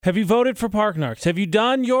Have you voted for Park Narcs? Have you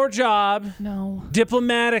done your job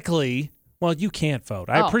diplomatically? Well, you can't vote.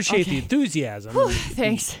 I appreciate the enthusiasm.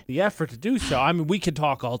 Thanks. The effort to do so. I mean, we could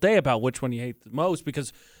talk all day about which one you hate the most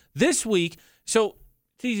because this week, so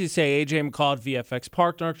it's easy to say AJ McCall at VFX,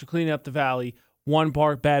 Park Narcs are cleaning up the valley, one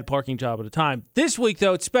bad parking job at a time. This week,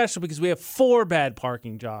 though, it's special because we have 4 bad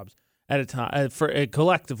parking jobs at a time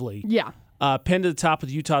collectively. Yeah. Pinned to the top of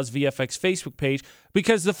Utah's VFX Facebook page.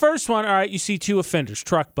 Because the first one, all right, you see 2 offenders,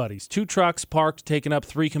 truck buddies. 2 trucks parked, taking up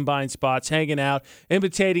 3 combined spots, hanging out,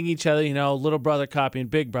 imitating each other, little brother copying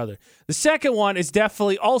big brother. The second one is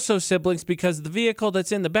definitely also siblings because the vehicle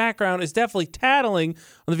that's in the background is definitely tattling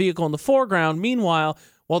on the vehicle in the foreground. Meanwhile,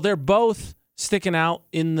 while they're both sticking out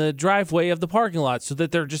in the driveway of the parking lot so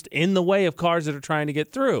that they're just in the way of cars that are trying to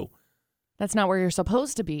get through. That's not where you're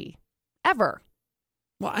supposed to be, ever.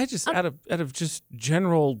 Well, I just out of just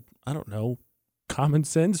general, I don't know, common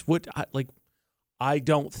sense, I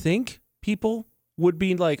don't think people would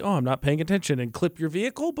be like, oh, I'm not paying attention and clip your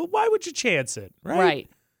vehicle, but why would you chance it, right?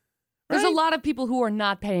 There's a lot of people who are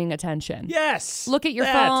not paying attention. Yes. Look at your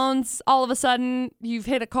phones. All of a sudden, you've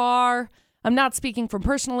hit a car. I'm not speaking from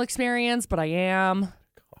personal experience, but I am.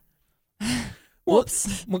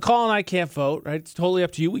 Whoops. Well, McCall and I can't vote, right? It's totally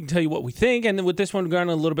up to you. We can tell you what we think. And then with this one going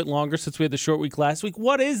a little bit longer since we had the short week last week,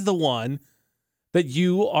 what is the one that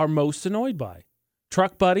you are most annoyed by?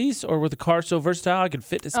 Truck buddies or with a car so versatile I can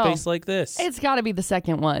fit in a space like this? It's got to be the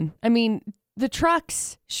second one. I mean, the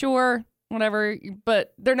trucks, sure, whatever,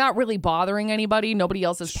 but they're not really bothering anybody. Nobody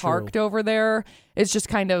else is parked over there. It's just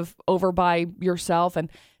kind of over by yourself. And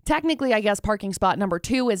technically, I guess parking spot number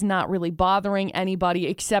 2 is not really bothering anybody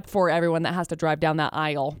except for everyone that has to drive down that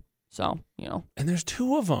aisle. So, And there's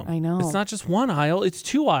 2 of them. I know. It's not just one aisle. It's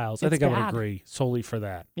 2 aisles. I think bad. I would agree solely for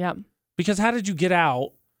that. Yep. Because how did you get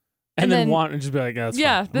out and then want and just be like, oh, that's fine.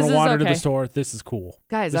 I'm going to wander to the store. This is cool.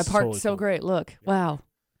 Guys, I parked so great. Look. Wow.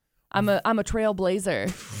 I'm a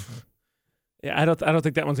trailblazer. Yeah, I don't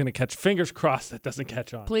think that one's going to catch. Fingers crossed that doesn't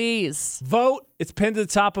catch on. Please. Vote. It's pinned to the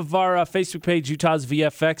top of our Facebook page, Utah's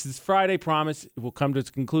VFX. It's Friday, promise. It will come to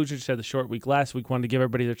its conclusion. Just had the short week last week. Wanted to give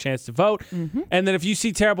everybody their chance to vote. Mm-hmm. And then if you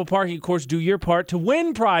see terrible parking, of course, do your part to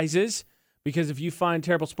win prizes. Because if you find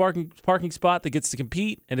terrible parking spot that gets to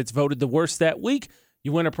compete and it's voted the worst that week,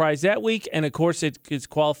 you win a prize that week. And, of course, it is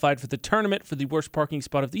qualified for the tournament for the worst parking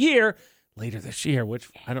spot of the year later this year, which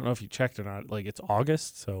I don't know if you checked or not. Like, it's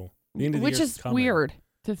August, so the end of the which is weird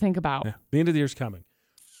to think about. Yeah, the end of the year's coming.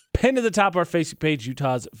 Pinned to the top of our Facebook page,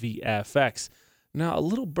 Utah's VFX. Now, a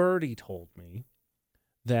little birdie told me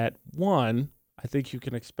that, one, I think you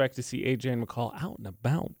can expect to see AJ and McCall out and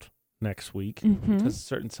about next week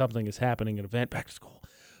because something is happening, an event, back to school.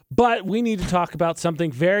 But we need to talk about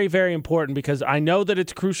something very, very important because I know that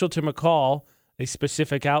it's crucial to McCall, a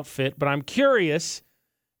specific outfit, but I'm curious,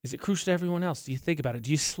 is it crucial to everyone else? Do you think about it? Do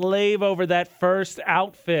you slave over that first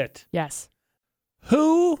outfit? Yes.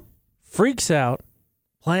 Who freaks out,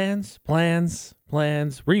 plans,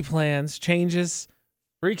 replans, changes,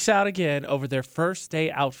 freaks out again over their first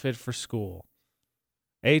day outfit for school?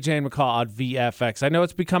 AJ and McCall on VFX. I know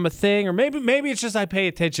it's become a thing, or maybe it's just I pay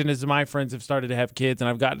attention as my friends have started to have kids and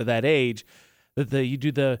I've gotten to that age that you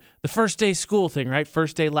do the first day school thing, right?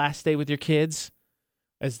 First day, last day with your kids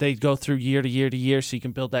as they go through year to year to year so you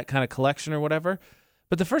can build that kind of collection or whatever.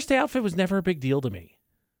 But the first day outfit was never a big deal to me.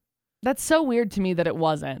 That's so weird to me that it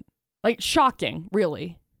wasn't. Like, shocking,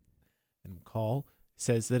 really. And McCall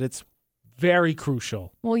says that it's very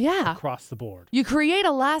crucial. Well, yeah. Across the board. You create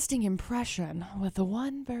a lasting impression with the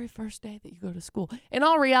one very first day that you go to school. In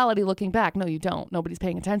all reality, looking back, no, you don't. Nobody's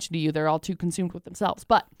paying attention to you. They're all too consumed with themselves.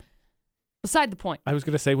 But beside the point. I was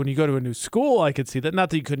going to say, when you go to a new school, I could see that. Not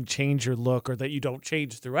that you couldn't change your look or that you don't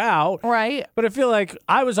change throughout. Right. But I feel like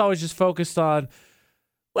I was always just focused on,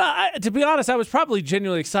 to be honest, I was probably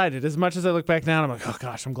genuinely excited. As much as I look back now, I'm like, oh,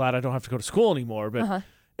 gosh, I'm glad I don't have to go to school anymore. But,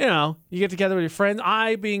 you get together with your friends.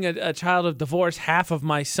 I, being a child of divorce, half of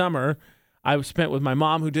my summer I was spent with my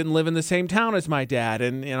mom who didn't live in the same town as my dad.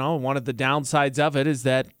 And, one of the downsides of it is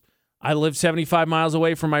that I lived 75 miles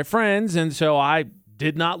away from my friends. And so I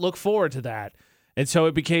did not look forward to that. And so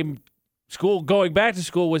it became going back to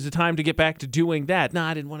school was the time to get back to doing that. No,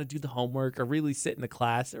 I didn't want to do the homework or really sit in the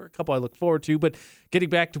class. There were a couple I looked forward to, but getting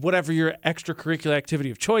back to whatever your extracurricular activity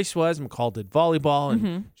of choice was. McCall did volleyball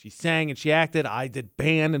and she sang and she acted. I did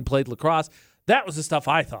band and played lacrosse. That was the stuff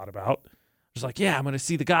I thought about. I was like, yeah, I'm going to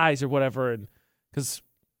see the guys or whatever. And because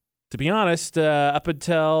to be honest, up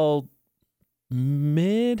until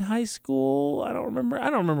mid-high school, I don't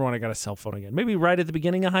remember when I got a cell phone again. Maybe right at the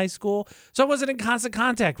beginning of high school. So I wasn't in constant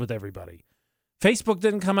contact with everybody. Facebook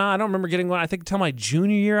didn't come out. I don't remember getting one, I think, until my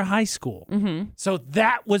junior year of high school. Mm-hmm. So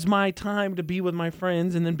that was my time to be with my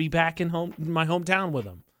friends and then be back in my hometown with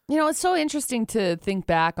them. You know, it's so interesting to think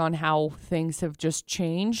back on how things have just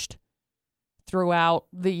changed throughout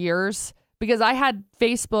the years. Because I had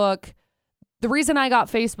Facebook. The reason I got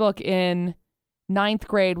Facebook in 9th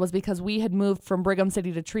grade was because we had moved from Brigham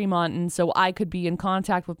City to Tremont. And so I could be in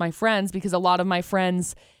contact with my friends because a lot of my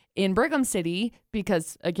friends in Brigham City,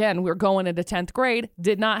 because again, we were going into 10th grade,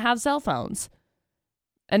 did not have cell phones.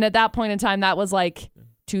 And at that point in time, that was like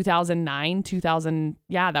 2009,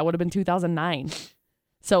 that would have been 2009.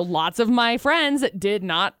 So lots of my friends did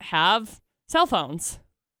not have cell phones.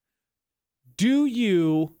 Do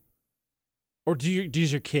you, or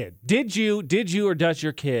does your kid, did you, or does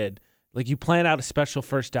your kid, like you plan out a special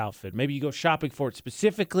first outfit? Maybe you go shopping for it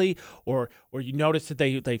specifically, or you notice that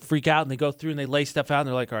they freak out and they go through and they lay stuff out and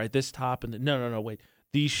they're like, all right, this top and no, wait,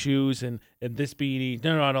 these shoes and this beanie.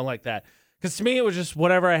 No, I don't like that. Because to me, it was just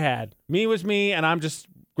whatever I had. Me was me, and I'm just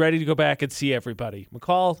ready to go back and see everybody.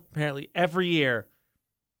 McCall, apparently every year,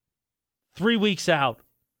 3 weeks out,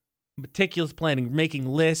 meticulous planning, making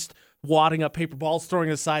lists, wadding up paper balls, throwing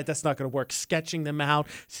them aside. That's not going to work. Sketching them out,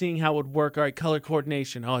 seeing how it would work. All right, color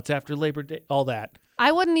coordination. Oh, it's after Labor Day. All that.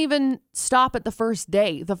 I wouldn't even stop at the first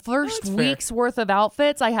day. The first week's worth of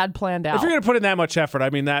outfits I had planned out. If you're going to put in that much effort, I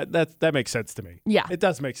mean, that makes sense to me. Yeah. It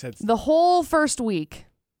does make sense. The whole first week.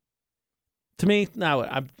 To me, now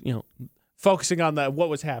I'm, focusing on what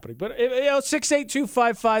was happening. But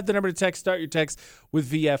 68255, the number to text. Start your text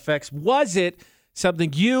with VFX. Was it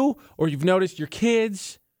something you or you've noticed your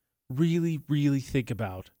kids really, really think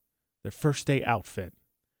about their first day outfit?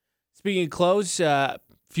 Speaking of clothes,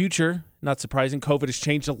 future, not surprising, COVID has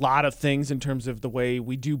changed a lot of things in terms of the way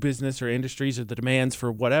we do business or industries or the demands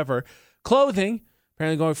for whatever. Clothing,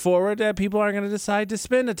 apparently going forward, people aren't going to decide to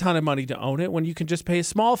spend a ton of money to own it when you can just pay a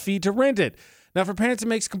small fee to rent it. Now, for parents, it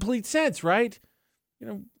makes complete sense, right?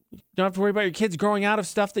 You don't have to worry about your kids growing out of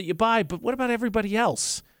stuff that you buy, but what about everybody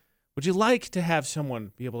else? Would you like to have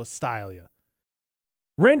someone be able to style you?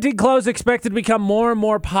 Renting clothes expected to become more and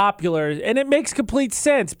more popular, and it makes complete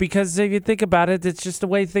sense because if you think about it, it's just the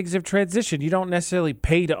way things have transitioned. You don't necessarily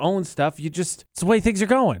pay to own stuff. It's the way things are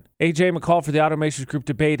going. AJ McCall for the Automations Group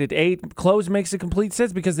debate at 8. Clothes makes a complete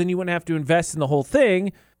sense because then you wouldn't have to invest in the whole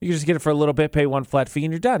thing. You can just get it for a little bit, pay one flat fee,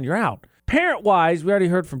 and you're done. You're out. Parent-wise, we already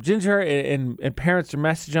heard from Ginger and parents are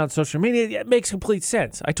messaging on social media. It makes complete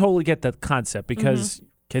sense. I totally get that concept because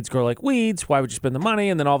kids grow like weeds. Why would you spend the money?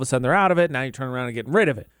 And then all of a sudden they're out of it. Now you turn around and getting rid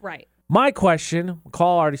of it. Right. My question,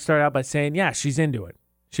 McCall already started out by saying, yeah, she's into it.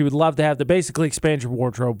 She would love to have to basically expand your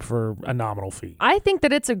wardrobe for a nominal fee. I think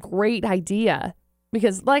that it's a great idea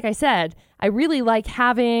because, like I said, I really like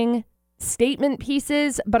having statement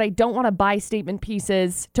pieces, but I don't want to buy statement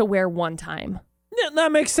pieces to wear one time. Yeah,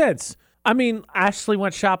 that makes sense. I mean, Ashley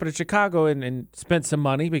went shopping in Chicago and spent some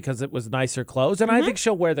money because it was nicer clothes, and I think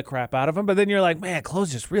she'll wear the crap out of them. But then you're like, man,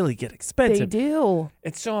 clothes just really get expensive. They do.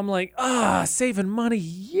 And so I'm like, saving money,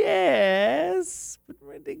 yes, but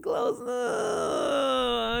renting clothes,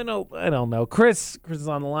 I don't know. Chris is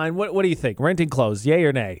on the line. What do you think? Renting clothes, yay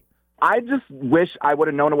or nay? I just wish I would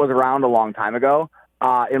have known it was around a long time ago.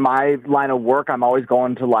 In my line of work, I'm always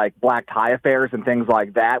going to like black tie affairs and things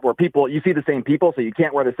like that where you see the same people, so you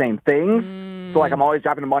can't wear the same things. So like I'm always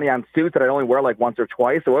dropping the money on suits that I only wear like once or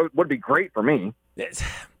twice. So it would be great for me.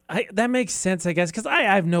 That makes sense, I guess, because I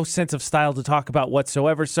have no sense of style to talk about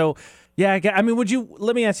whatsoever. So, yeah, I mean,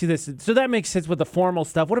 let me ask you this. So that makes sense with the formal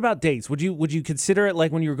stuff. What about dates? Would you consider it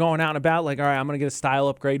like when you were going out and about, like, all right, I'm going to get a style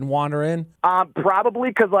upgrade and wander in? Probably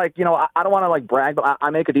because, like, I don't want to, like, brag, but I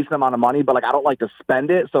make a decent amount of money, but, like, I don't like to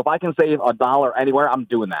spend it. So if I can save $1 anywhere, I'm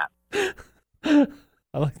doing that.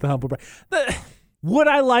 I like the humble brag. Would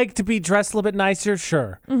I like to be dressed a little bit nicer?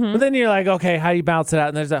 Sure. But then you're like, okay, how do you balance it out?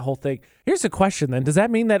 And there's that whole thing. Here's the question then. Does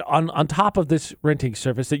that mean that on top of this renting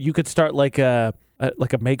service that you could start like a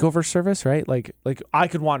makeover service, right? Like I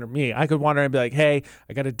could wander and be like, hey,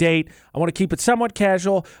 I got a date. I want to keep it somewhat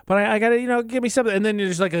casual, but I got to, give me something. And then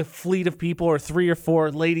there's like a fleet of people or 3 or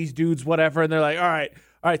 4 ladies, dudes, whatever. And they're like, all right,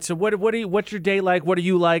 so what's your day like? What do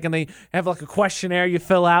you like? And they have like a questionnaire you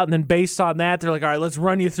fill out, and then based on that, they're like, all right, let's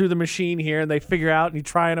run you through the machine here, and they figure out and you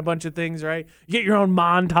try on a bunch of things, right? You get your own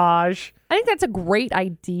montage. I think that's a great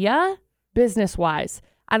idea, business-wise.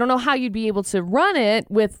 I don't know how you'd be able to run it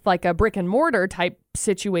with like a brick and mortar type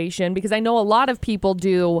situation, because I know a lot of people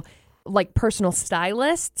do like personal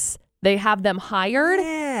stylists. They have them hired,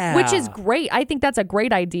 which is great. I think that's a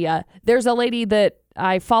great idea. There's a lady that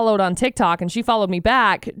I followed on TikTok and she followed me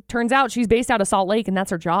back. Turns out she's based out of Salt Lake and that's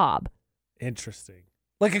her job. Interesting.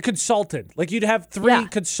 Like a consultant. Like you'd have 3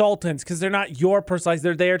 consultants because they're not your personalized.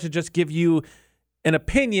 They're there to just give you an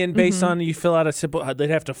opinion based on you fill out a simple.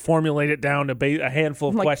 They'd have to formulate it down to a handful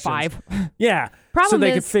of like questions. 5. Yeah. So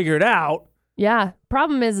they could figure it out. Yeah.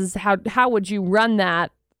 Problem is how would you run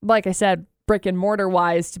that? Like I said, brick and mortar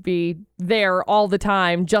wise, to be there all the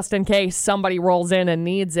time just in case somebody rolls in and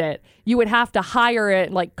needs it. You would have to hire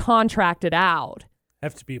it, like contract it out.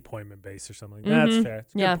 Have to be appointment based or something. That's fair.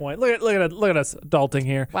 That's a good point. Look at us adulting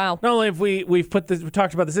here. Wow. Not only have we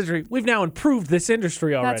talked about this industry, we've now improved this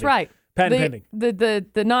industry already. That's right. Patent pending.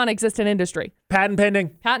 The non-existent industry. Patent pending.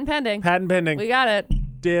 Patent pending. Patent pending. We got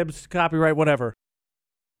it. Dibs, copyright, whatever.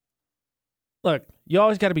 Look, you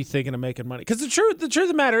always got to be thinking of making money. Because the truth of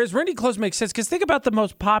the matter is, renting clothes makes sense. Because think about the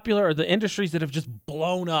most popular or the industries that have just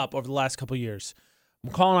blown up over the last couple of years.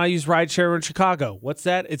 McCall and I use rideshare in Chicago. What's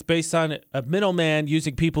that? It's based on a middleman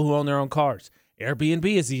using people who own their own cars. Airbnb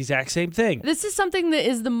is the exact same thing. This is something that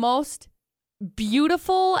is the most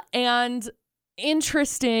beautiful and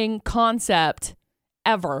interesting concept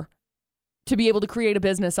ever, to be able to create a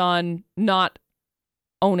business on not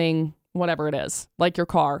owning whatever it is, like your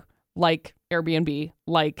car, like Airbnb,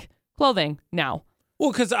 like clothing now.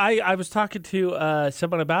 Well, because I was talking to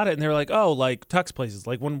someone about it, and they were like, oh, like Tux Places.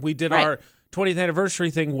 Like when we did our 20th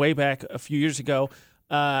anniversary thing way back a few years ago,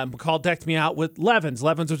 McCall decked me out with Levin's.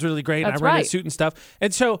 Levin's was really great, and I rented a suit and stuff.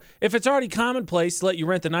 And so if it's already commonplace to let you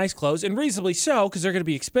rent the nice clothes, and reasonably so, because they're going to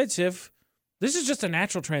be expensive, this is just a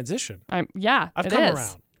natural transition. I've come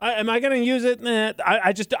around. Am I going to use it?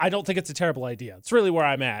 I don't think it's a terrible idea. It's really where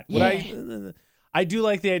I'm at. I do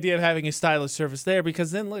like the idea of having a stylist service there,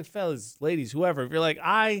 because then, look, fellas, ladies, whoever, if you're like,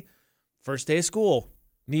 first day of school,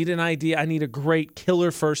 need an idea. I need a great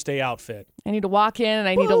killer first day outfit. I need to walk in and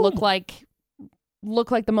I need to look like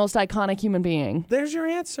the most iconic human being. There's your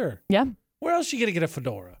answer. Yeah. Where else are you going to get a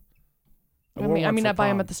fedora? I mean, I buy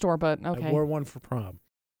them at the store, but okay. I wore one for prom.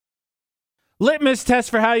 Litmus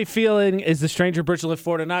test for how you feeling is the Stranger Bridge Lift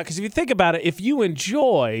Florida not. Because if you think about it, if you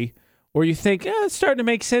enjoy or you think it's starting to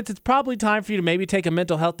make sense, it's probably time for you to maybe take a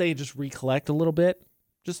mental health day and just recollect a little bit.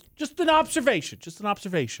 Just an observation. Just an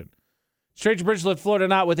observation. Stranger Bridge Lift Florida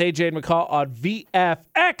not with AJ and McCall on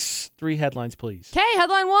VFX. 3 headlines, please. Okay,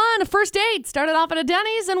 headline 1. A first date started off at a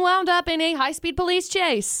Denny's and wound up in a high-speed police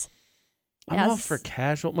chase. I'm all for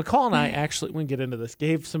casual. McCall and I actually, we can get into this,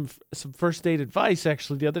 gave some first date advice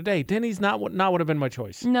actually the other day. Denny's not would have been my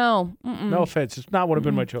choice. No. No offense. Just not would have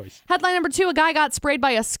been my choice. Headline number 2, a guy got sprayed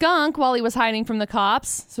by a skunk while he was hiding from the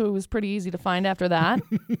cops. So it was pretty easy to find after that.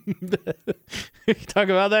 We can talk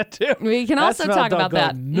about that too. We can also talk about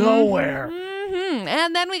that. Nowhere. Mm-hmm.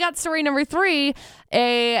 And then we got story number 3,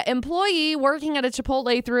 a employee working at a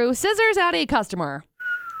Chipotle threw scissors at a customer.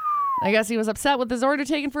 I guess he was upset with his order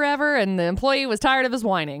taking forever, and the employee was tired of his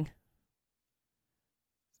whining.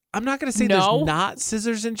 I'm not going to say there's not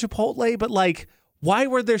scissors in Chipotle, but like, why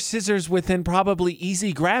were there scissors within probably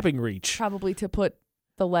easy grabbing reach? Probably to put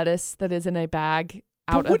the lettuce that is in a bag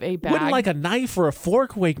out of a bag. Wouldn't like a knife or a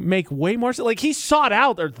fork make way more sense? Like he sought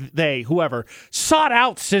out, or whoever, sought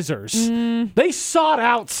out scissors. They sought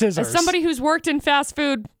out scissors. As somebody who's worked in fast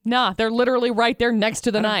food, they're literally right there next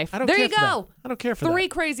to the knife. There you go. I don't care for that. 3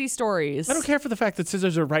 crazy stories. I don't care for the fact that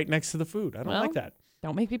scissors are right next to the food. I don't like that.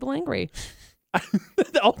 Don't make people angry.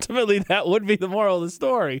 Ultimately, that would be the moral of the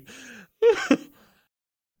story.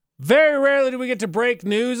 Very rarely do we get to break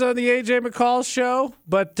news on the AJ McCall show,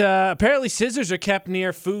 but apparently scissors are kept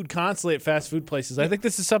near food constantly at fast food places. I think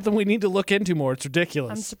this is something we need to look into more. It's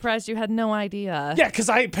ridiculous. I'm surprised you had no idea. Yeah, because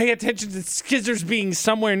I pay attention to scissors being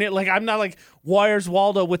somewhere near. Like, I'm not like Where's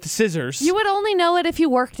Waldo with the scissors. You would only know it if you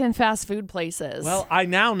worked in fast food places. Well, I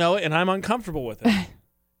now know it, and I'm uncomfortable with it.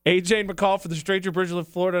 AJ and McCall for the Stranger Bridge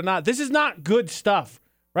Lift Florida not. This is not good stuff,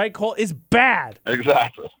 right, Cole? It's bad.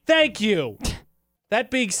 Exactly. Thank you. That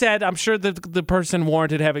being said, I'm sure that the person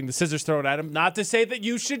warranted having the scissors thrown at him. Not to say that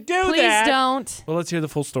you should do that. Please don't. Well, let's hear the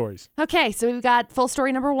full stories. Okay, so we've got full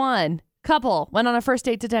story number 1. Couple went on a first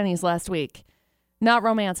date to Denny's last week. Not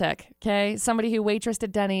romantic, okay? Somebody who waitressed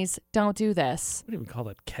at Denny's, don't do this. I wouldn't even call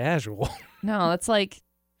that casual. No, that's like,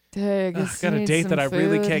 I got a date that I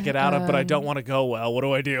really can't get out of, but I don't want to go well. What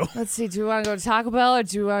do I do? Let's see. Do you want to go to Taco Bell or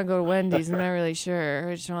do you want to go to Wendy's? I'm not really sure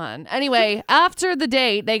which one. Anyway, after the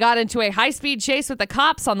date, they got into a high-speed chase with the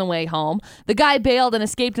cops on the way home. The guy bailed and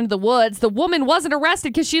escaped into the woods. The woman wasn't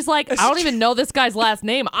arrested because she's like, I don't even know this guy's last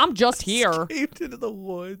name. I'm just here. Escaped into the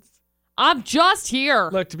woods. I'm just here.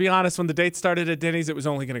 Look, to be honest, when the date started at Denny's, it was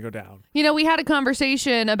only going to go down. You know, we had a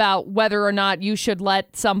conversation about whether or not you should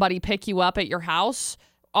let somebody pick you up at your house.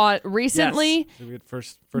 Recently, yes.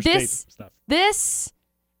 First date stuff. This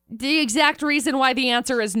the exact reason why the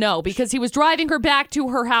answer is no, because he was driving her back to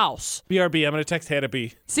her house. BRB, I'm going to text Hannah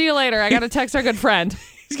B. See you later. I got to text our good friend.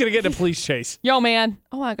 He's going to get in a police chase. Yo, man.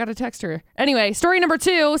 Oh, I got to text her. Anyway, story number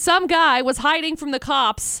 2. Some guy was hiding from the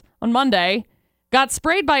cops on Monday, got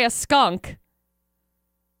sprayed by a skunk.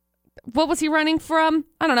 What was he running from?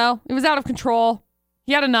 I don't know. It was out of control.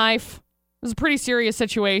 He had a knife. It was a pretty serious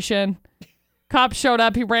situation. Cops showed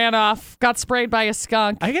up. He ran off, got sprayed by a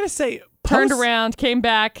skunk. I got to say, turned around, came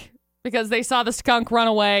back because they saw the skunk run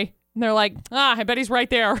away. And they're like, I bet he's right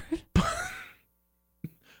there.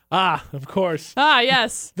 Of course.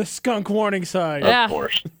 Yes. The skunk warning sign. Yeah. Of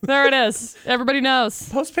course. There it is. Everybody knows.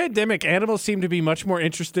 Post-pandemic, animals seem to be much more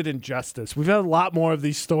interested in justice. We've had a lot more of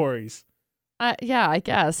these stories. Yeah, I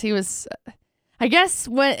guess.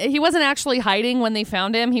 When he wasn't actually hiding when they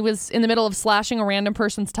found him. He was in the middle of slashing a random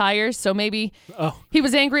person's tires. So maybe he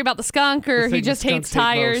was angry about the skunk, or he just hates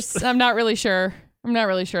tires. I'm not really sure.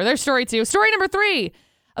 There's story 2. Story number 3.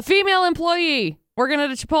 A female employee working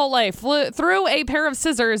at a Chipotle threw a pair of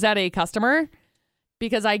scissors at a customer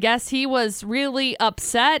because I guess he was really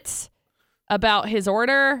upset about his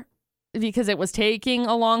order because it was taking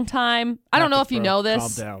a long time. I don't know if you know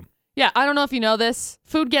this. Calm down. Yeah, I don't know if you know this.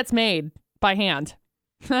 Food gets made by hand.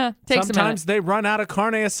 Takes Sometimes they run out of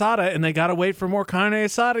carne asada and they got to wait for more carne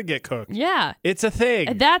asada to get cooked. Yeah. It's a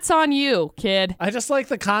thing. That's on you, kid. I just like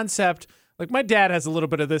the concept. Like, my dad has a little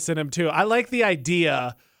bit of this in him, too. I like the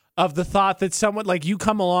idea of the thought that someone, like, you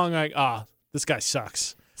come along like, this guy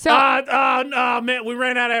sucks. So, man, we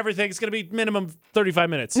ran out of everything. It's going to be minimum 35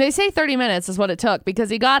 minutes. They say 30 minutes is what it took because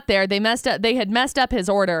he got there. They had messed up his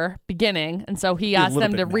order beginning, and so he asked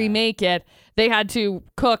them to remake it. They had to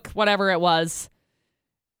cook whatever it was.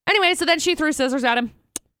 Anyway, so then she threw scissors at him.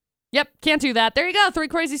 Yep, can't do that. There you go. 3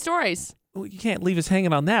 crazy stories. Well, you can't leave us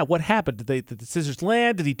hanging on that. What happened? Did the scissors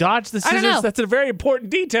land? Did he dodge the scissors? I don't know. That's a very important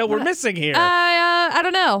detail we're missing here. I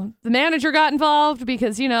don't know. The manager got involved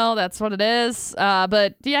because that's what it is.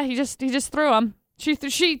 But yeah, he just threw them. She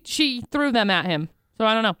threw them at him. So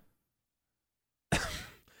I don't know.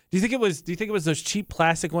 Do you think it was those cheap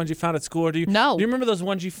plastic ones you found at school? Or No. Do you remember those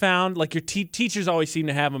ones you found? Like, your teachers always seem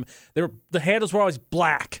to have them. The handles were always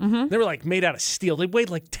black. Mm-hmm. They were like made out of steel. They weighed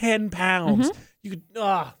like 10 pounds. Mm-hmm. You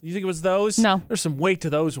think it was those? No. There's some weight to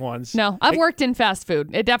those ones. No, I've worked in fast food.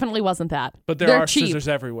 It definitely wasn't that. But They're are cheap. scissors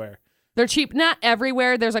everywhere. They're cheap. Not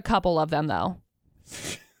everywhere. There's a couple of them, though.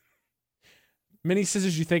 Many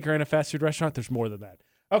scissors you think are in a fast food restaurant, there's more than that.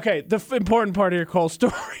 Okay, the important part of your Cole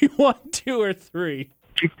story, 1, 2, or 3.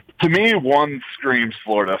 To me, 1 screams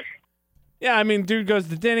Florida. Yeah, I mean, dude goes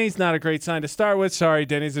to Denny's, not a great sign to start with. Sorry,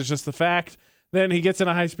 Denny's is just the fact. Then he gets in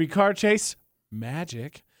a high-speed car chase.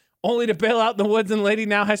 Magic. Only to bail out in the woods, and lady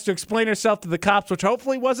now has to explain herself to the cops, which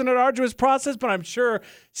hopefully wasn't an arduous process, but I'm sure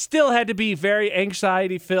still had to be very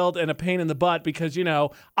anxiety-filled and a pain in the butt because,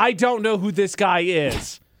 I don't know who this guy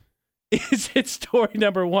is. Is it story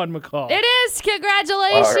number 1, McCall? It is.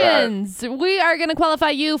 Congratulations. Right. We are going to qualify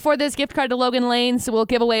you for this gift card to Logan Lane, so we'll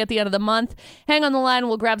give away at the end of the month. Hang on the line.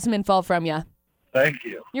 We'll grab some info from you. Thank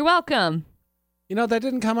you. You're welcome. That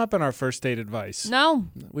didn't come up in our first date advice. No.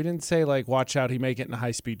 We didn't say, watch out, he may get in a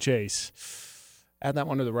high-speed chase. Add that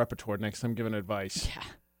one to the repertoire next time giving advice. Yeah.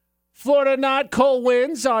 Florida not Cole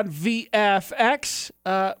wins on VFX.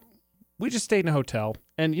 We just stayed in a hotel,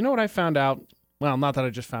 and you know what I found out? Well, not that I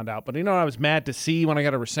just found out, but what I was mad to see when I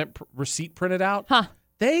got a receipt printed out? Huh.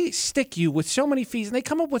 They stick you with so many fees, and they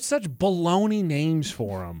come up with such baloney names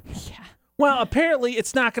for them. Yeah. Well, apparently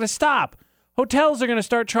it's not going to stop. Hotels are going to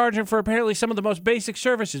start charging for apparently some of the most basic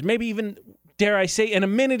services, maybe even, dare I say, an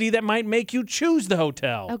amenity that might make you choose the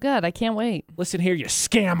hotel. Oh, good. I can't wait. Listen here, you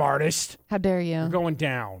scam artist. How dare you? You're going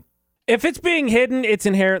down. If it's being hidden, it's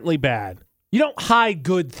inherently bad. You don't hide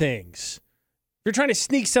good things. If you're trying to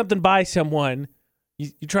sneak something by someone,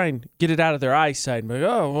 you try and get it out of their eyesight and be like,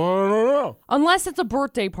 no. Unless it's a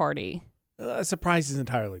birthday party. A surprise is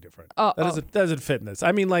entirely different. That doesn't fit in this.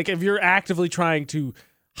 I mean, if you're actively trying to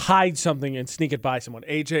hide something and sneak it by someone.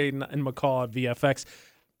 AJ and McCall at VFX.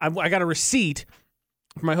 I got a receipt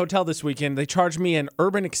for my hotel this weekend. They charged me an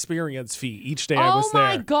urban experience fee each day I was there. Oh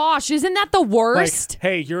my gosh, isn't that the worst?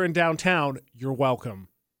 Hey, you're in downtown. You're welcome.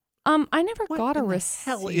 I never got a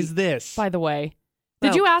receipt. What the hell is this? By the way.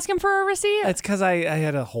 Did you ask him for a receipt? It's because I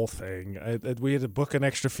had a whole thing. We had to book an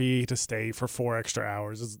extra fee to stay for 4 extra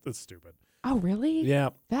hours. It's stupid. Oh, really? Yeah.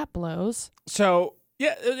 That blows. So,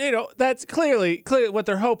 yeah, that's clearly what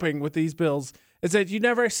they're hoping with these bills is that you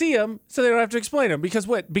never see them, so they don't have to explain them. Because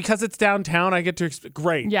what? Because it's downtown, I get to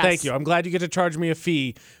great. Yes. Thank you. I'm glad you get to charge me a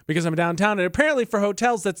fee because I'm downtown. And apparently for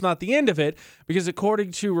hotels, that's not the end of it because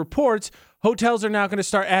according to reports, hotels are now going to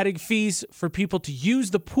start adding fees for people to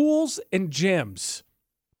use the pools and gyms.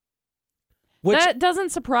 That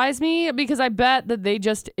doesn't surprise me because I bet that they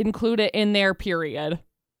just include it in their period.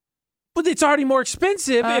 But it's already more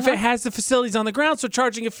expensive if it has the facilities on the ground, so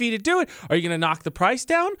charging a fee to do it. Are you going to knock the price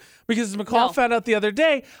down? Because as McCall found out the other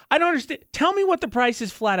day, I don't understand. Tell me what the price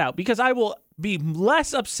is flat out, because I will be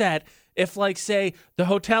less upset if, like, say, the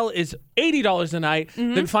hotel is $80 a night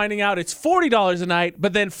than finding out it's $40 a night,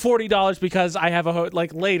 but then $40 because I have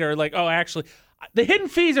later, actually... The hidden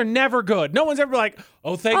fees are never good. No one's ever like,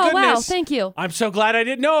 oh, thank goodness. Wow, thank you. I'm so glad I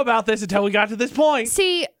didn't know about this until we got to this point.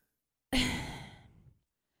 See,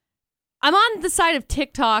 I'm on the side of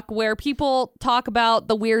TikTok where people talk about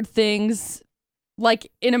the weird things,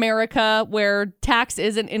 like in America where tax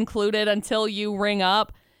isn't included until you ring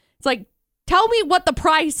up. It's like, tell me what the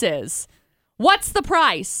price is. What's the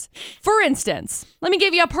price? For instance, let me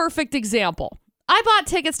give you a perfect example. I bought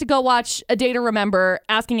tickets to go watch A Day to Remember,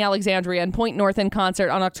 Asking Alexandria, and Point North in concert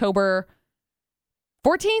on October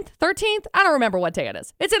 14th, 13th? I don't remember what day it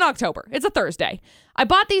is. It's in October. It's a Thursday. I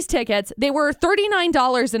bought these tickets. They were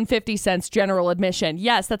 $39.50 general admission.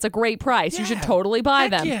 Yes, that's a great price. You should totally buy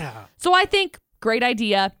them. Yeah. So I think, great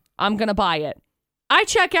idea. I'm going to buy it. I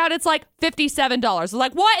check out. It's like $57. I was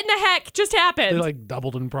like, what in the heck just happened? They like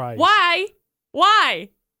doubled in price. Why?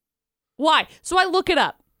 So I look it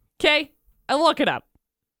up. Okay? I look it up.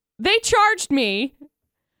 They charged me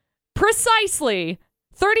precisely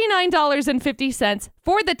 $39.50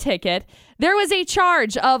 for the ticket. There was a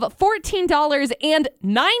charge of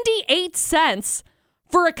 $14.98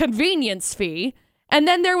 for a convenience fee. And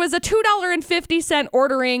then there was a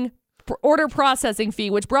 $2.50 order processing fee,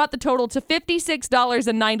 which brought the total to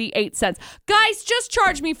 $56.98. Guys, just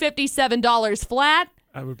charge me $57 flat.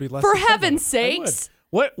 I would be less. For heaven's sakes.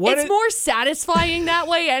 It's more satisfying that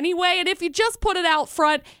way anyway. And if you just put it out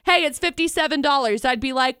front, hey, it's $57, I'd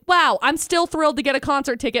be like, wow, I'm still thrilled to get a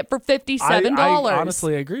concert ticket for $57. I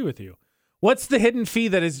honestly agree with you. What's the hidden fee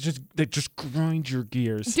that just grinds your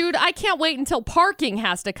gears? Dude, I can't wait until parking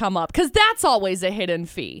has to come up, because that's always a hidden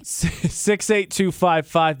fee.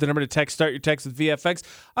 68255, the number to text. Start your text with VFX.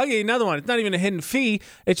 I'll get you another one. It's not even a hidden fee.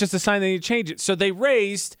 It's just a sign they need to change it. So they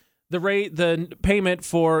raised the payment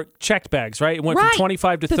for checked bags, right? It went from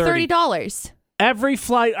 $25 to $30. Every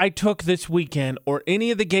flight I took this weekend, or any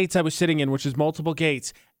of the gates I was sitting in, which is multiple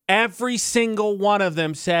gates, every single one of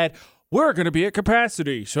them said, we're going to be at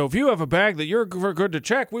capacity. So if you have a bag that you're good to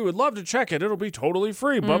check, we would love to check it. It'll be totally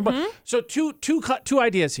free. So two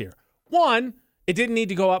ideas here. One, it didn't need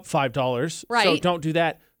to go up $5. Right. So don't do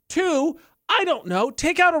that. Two, I don't know.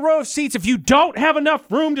 Take out a row of seats if you don't have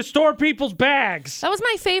enough room to store people's bags. That was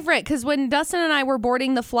my favorite, because when Dustin and I were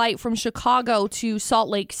boarding the flight from Chicago to Salt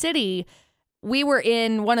Lake City, we were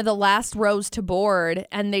in one of the last rows to board,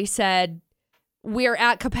 and they said, we're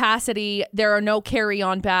at capacity. There are no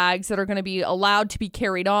carry-on bags that are going to be allowed to be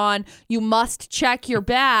carried on. You must check your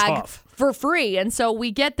bag for free. And so we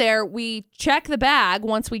get there, we check the bag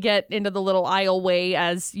once we get into the little aisleway,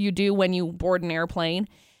 as you do when you board an airplane.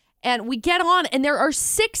 And we get on, and there are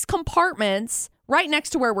 6 compartments right next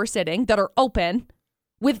to where we're sitting that are open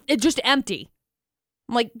with it just empty.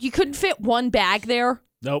 I'm like, you couldn't fit one bag there?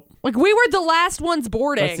 Nope. Like, we were the last ones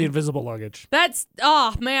boarding. That's the invisible luggage.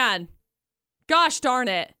 Oh, man. Gosh darn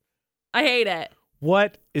it. I hate it.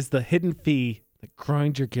 What is the hidden fee that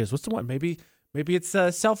grinds your gears? What's the one? Maybe it's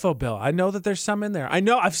a cell phone bill. I know that there's some in there. I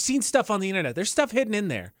know I've seen stuff on the internet. There's stuff hidden in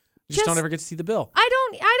there. You just don't ever get to see the bill. I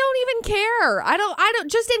don't even care. I don't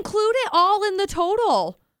just include it all in the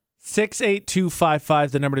total.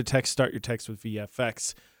 68255, the number to text. Start your text with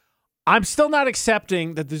VFX. I'm still not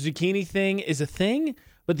accepting that the zucchini thing is a thing,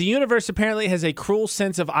 but the universe apparently has a cruel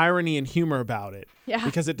sense of irony and humor about it. Yeah.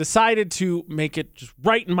 Because it decided to make it just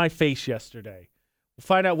right in my face yesterday. We'll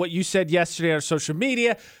find out what you said yesterday on social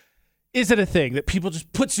media. Is it a thing that people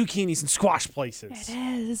just put zucchinis in squash places? It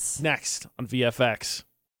is. Next on VFX.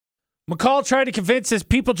 McCall tried to convince us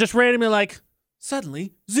people just randomly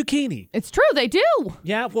suddenly, zucchini. It's true, they do.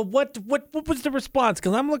 Yeah, well, what was the response?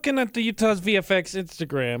 Because I'm looking at the Utah's VFX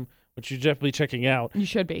Instagram, which you're definitely checking out. You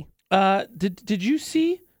should be. Did you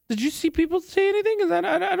see people say anything? Because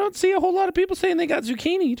I don't see a whole lot of people saying they got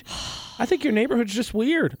zucchini'd. I think your neighborhood's just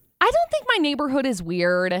weird. I don't think my neighborhood is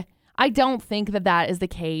weird. I don't think that is the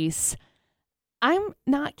case. I'm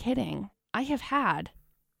not kidding. I have had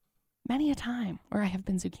many a time where I have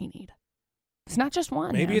been zucchini'd. It's not just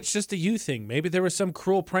one. Maybe it's just a you thing. Maybe there was some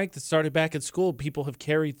cruel prank that started back at school people have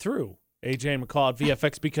carried through. AJ and McCall at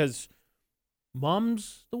VFX because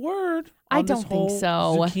mum's the word. I don't think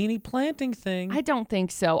so. Zucchini planting thing. I don't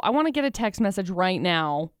think so. I want to get a text message right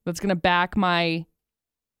now that's going to back my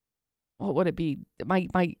what would it be?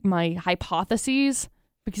 My hypotheses,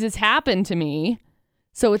 because it's happened to me.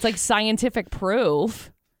 So it's like scientific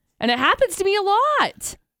proof. And it happens to me a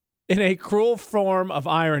lot. In a cruel form of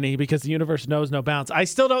irony, because the universe knows no bounds. I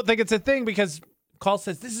still don't think it's a thing because McCall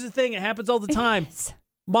says this is a thing. It happens all the time.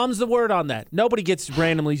 Mom's the word on that. Nobody gets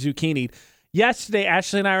randomly zucchini'd. Yesterday,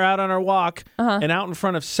 Ashley and I are out on our walk and out in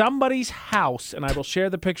front of somebody's house, and I will share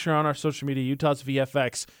the picture on our social media, Utah's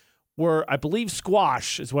VFX, were, I believe,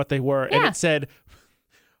 squash is what they were. Yeah. And it said,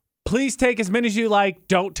 please take as many as you like.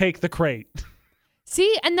 Don't take the crate.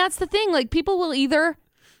 See, and that's the thing. Like, people will either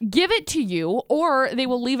give it to you or they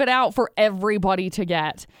will leave it out for everybody to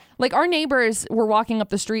get. Like, our neighbors were walking up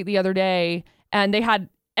the street the other day, and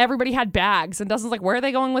everybody had bags. And Dustin's like, where are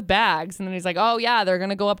they going with bags? And then he's like, oh, yeah, they're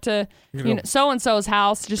going to go up to so-and-so's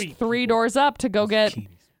house, just 3 doors up to go get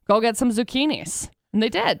some zucchinis. And they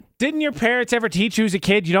did. Didn't your parents ever teach you as a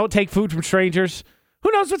kid you don't take food from strangers?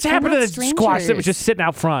 Who knows what's happened to the squash that was just sitting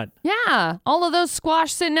out front? Yeah. All of those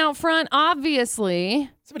squash sitting out front, obviously.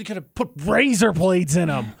 Somebody could have put razor blades in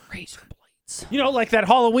them. Razor blades. You know, like that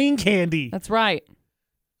Halloween candy. That's right.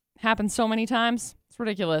 Happens so many times. It's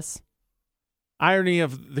ridiculous. Irony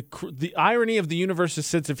of the irony of the universe's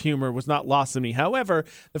sense of humor was not lost on me. However,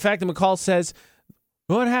 the fact that McCall says,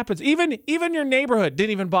 what happens? Even your neighborhood didn't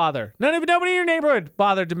even bother. Nobody in your neighborhood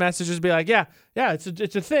bothered to message us and be like, yeah, it's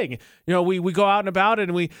a thing. You know, we go out and about it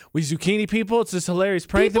and we zucchini people. It's this hilarious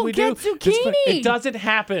prank that we do. Zucchini. It doesn't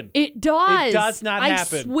happen. It does. It does not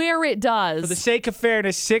happen. I swear it does. For the sake of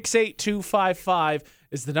fairness, 68255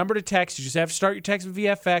 is the number to text. You just have to start your text with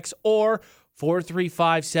VFX or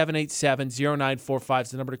 435-787-0945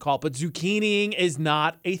 is the number to call. But zucchiniing is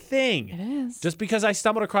not a thing. It is. Just because I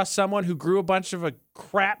stumbled across someone who grew a bunch of a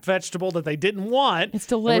crap vegetable that they didn't want. It's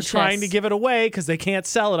delicious. And we're trying to give it away because they can't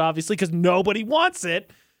sell it, obviously, because nobody wants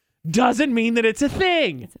it, doesn't mean that it's a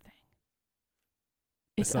thing.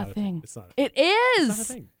 It's a thing. It's not a thing. It is. It's not a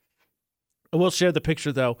thing. We'll share the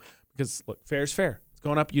picture, though, because, look, fair is fair. It's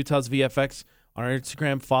going up Utah's VFX on our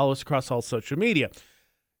Instagram. Follow us across all social media.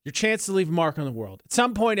 Your chance to leave a mark on the world. At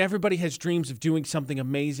some point, everybody has dreams of doing something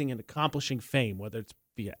amazing and accomplishing fame, whether it's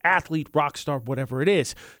be an athlete, rock star, whatever it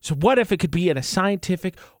is. So what if it could be in a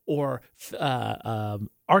scientific or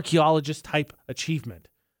archaeologist type achievement?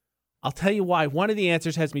 I'll tell you why. One of the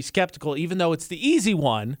answers has me skeptical, even though it's the easy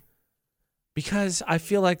one, because I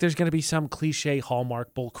feel like there's going to be some cliche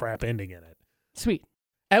Hallmark bullcrap ending in it. Sweet.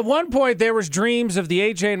 At one point, there was dreams of the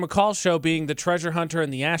AJ and McCall show being the treasure hunter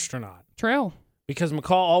and the astronaut. True. Because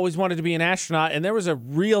McCall always wanted to be an astronaut, and there was a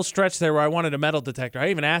real stretch there where I wanted a metal detector. I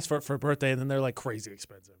even asked for it for a birthday, and then they're like crazy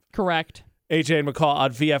expensive. Correct. AJ and McCall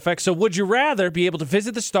on VFX. So would you rather be able to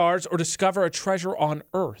visit the stars or discover a treasure on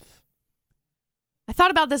Earth? I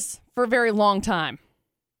thought about this for a very long time.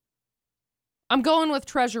 I'm going with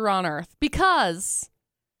treasure on Earth because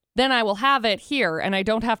then I will have it here, and I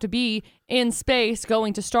don't have to be in space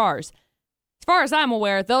going to stars. As far as I'm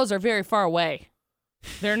aware, those are very far away.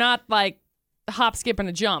 They're not like hop, skip, and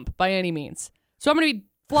a jump by any means. So I'm going to be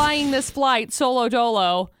flying this flight solo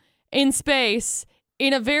dolo in space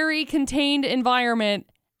in a very contained environment,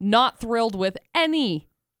 not thrilled with any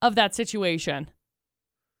of that situation.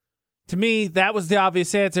 To me, that was the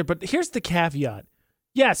obvious answer, but here's the caveat.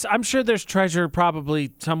 Yes, I'm sure there's treasure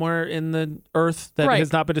probably somewhere in the earth that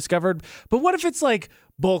has not been discovered. But what if it's like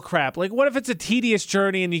bullcrap? Like, what if it's a tedious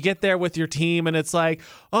journey and you get there with your team and it's like,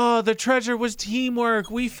 oh, the treasure was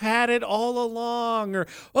teamwork. We've had it all along. Or,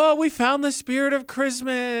 oh, we found the spirit of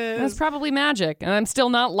Christmas. That's probably magic. And I'm still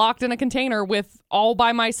not locked in a container with all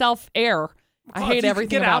by myself air. I hate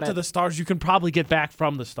everything about it. Get out to the stars. You can probably get back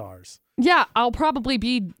from the stars. Yeah, I'll probably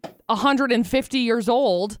be 150 years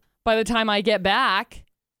old by the time I get back.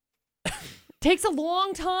 Takes a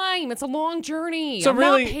long time. It's a long journey. So I'm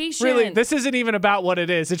not patient. Really, this isn't even about what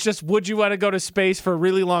it is. It's just, would you want to go to space for a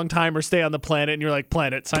really long time or stay on the planet? And you're like,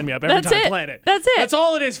 planet, sign me up every time. Planet. That's it. That's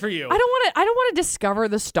all it is for you. I don't want to discover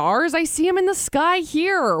the stars. I see them in the sky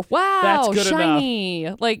here. Wow, that's good shiny.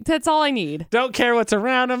 Enough. Like, that's all I need. Don't care what's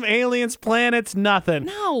around them. Aliens, planets, nothing.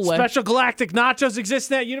 No. Special galactic nachos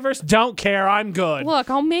exist in that universe. Don't care. I'm good.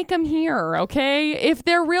 Look, I'll make them here. Okay, if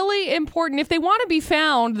they're really important, if they want to be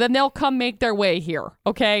found, then they'll come make their way here.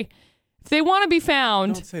 Okay? If they want to be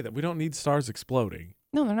found... Don't say that. We don't need stars exploding.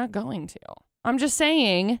 No, they're not going to. I'm just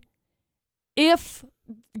saying, if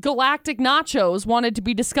galactic nachos wanted to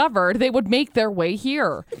be discovered, they would make their way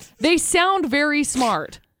here. They sound very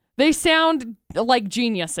smart. They sound like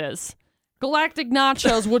geniuses. Galactic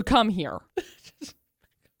nachos would come here.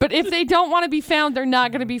 But if they don't want to be found, they're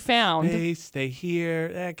not going to be found. They stay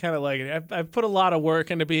here. I kind of like it. I've put a lot of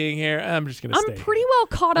work into being here. I'm just going to stay. I'm pretty well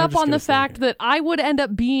caught up on the fact that I would end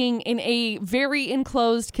up being in a very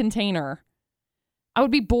enclosed container. I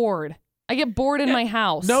would be bored. I get bored in my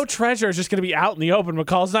house. No treasure is just going to be out in the open.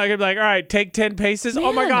 McCall's not going to be like, all right, take 10 paces. Man.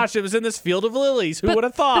 Oh my gosh, it was in this field of lilies. Who would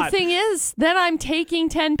have thought? The thing is, then I'm taking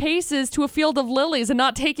 10 paces to a field of lilies and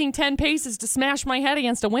not taking 10 paces to smash my head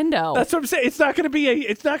against a window. That's what I'm saying. It's not going to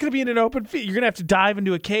be in an open field. You're going to have to dive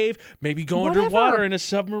into a cave, maybe go underwater in a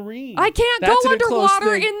submarine. I can't go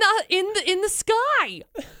underwater in the sky.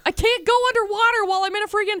 I can't go underwater while I'm in a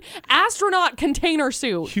freaking astronaut container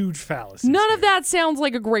suit. Huge fallacy. None of that sounds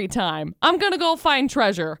like a great time. I'm going to go find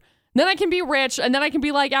treasure. Then I can be rich, and then I can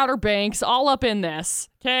be like Outer Banks, all up in this,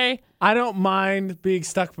 okay? I don't mind being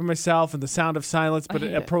stuck by myself and the sound of silence, but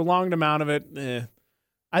a prolonged amount of it,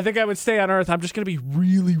 I think I would stay on Earth. I'm just going to be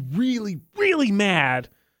really, really, really mad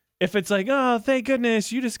if it's like, oh, thank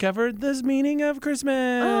goodness you discovered this meaning of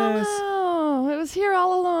Christmas. Oh, no, it was here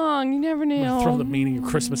all along. You never knew. I'm going to throw the meaning of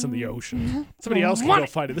Christmas in the ocean. Somebody else can go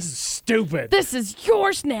find it. This is stupid. This is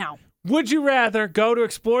yours now. Would you rather go to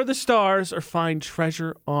explore the stars or find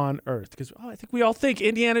treasure on Earth? Because I think we all think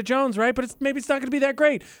Indiana Jones, right? But maybe it's not going to be that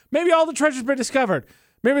great. Maybe all the treasure's been discovered.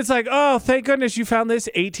 Maybe it's like, oh, thank goodness you found this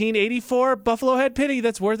 1884 buffalo head penny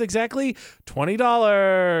that's worth exactly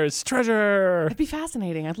 $20. Treasure. It'd be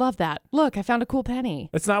fascinating. I'd love that. Look, I found a cool penny.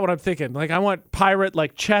 That's not what I'm thinking. Like, I want pirate,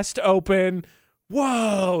 like, chest open.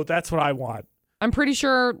 Whoa, that's what I want. I'm pretty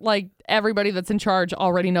sure, like, everybody that's in charge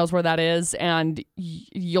already knows where that is, and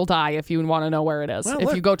you'll die if you want to know where it is. Well,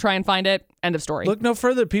 if you go try and find it, end of story. Look no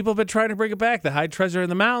further. People have been trying to bring it back. The hide treasure in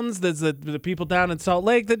the mountains. There's the people down in Salt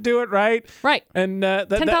Lake that do it, right? Right. And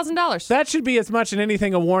 $10,000. That should be as much in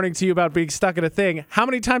anything a warning to you about being stuck in a thing. How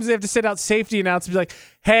many times do they have to send out safety announcements and be like,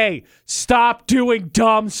 hey, stop doing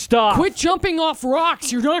dumb stuff. Quit jumping off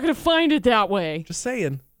rocks. You're not going to find it that way. Just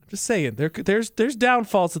saying. There's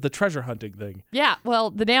downfalls to the treasure hunting thing. Yeah,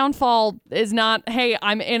 well, the downfall is not, hey,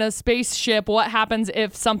 I'm in a spaceship. What happens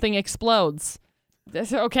if something explodes?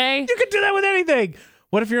 Okay? You could do that with anything.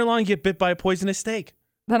 What if you're along and get bit by a poisonous snake?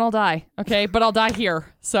 Then I'll die, okay? But I'll die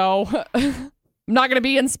here. So I'm not going to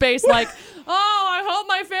be in space like, oh, I hope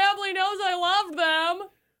my family knows I love them.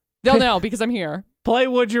 They'll know because I'm here. Play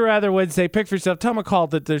Would You Rather Wednesday. Pick for yourself. Tell McCall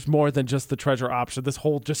that there's more than just the treasure option. This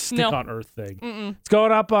whole just stick on Earth thing. It's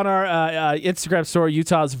going up on our Instagram story,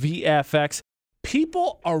 Utah's VFX.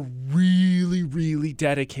 People are really, really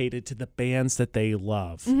dedicated to the bands that they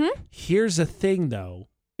love. Here's the thing, though.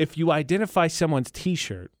 If you identify someone's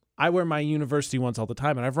T-shirt, I wear my university ones all the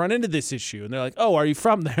time, and I've run into this issue. And they're like, oh, are you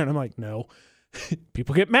from there? And I'm like, no.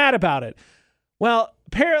 People get mad about it. Well,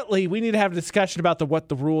 apparently we need to have a discussion about what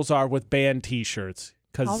the rules are with band T-shirts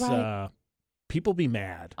because people be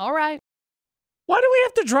mad. All right. Why do we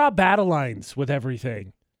have to draw battle lines with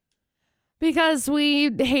everything? Because we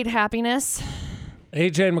hate happiness.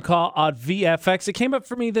 AJ and McCall on VFX. It came up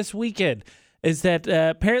for me this weekend is that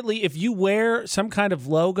apparently if you wear some kind of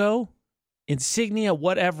logo, insignia,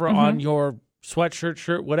 whatever on your sweatshirt,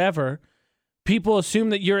 shirt, whatever, people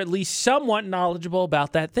assume that you're at least somewhat knowledgeable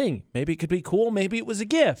about that thing. Maybe it could be cool. Maybe it was a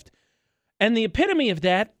gift. And the epitome of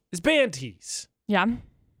that is band tees. Yeah.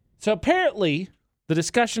 So apparently the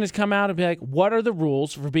discussion has come out and be like, what are the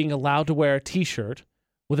rules for being allowed to wear a T-shirt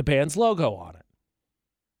with a band's logo on it?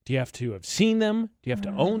 Do you have to have seen them? Do you have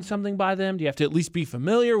to own something by them? Do you have to at least be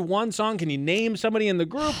familiar with one song? Can you name somebody in the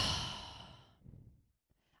group?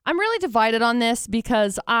 I'm really divided on this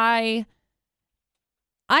because I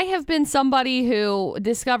have been somebody who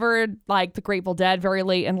discovered like the Grateful Dead very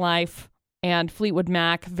late in life and Fleetwood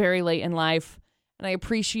Mac very late in life. And I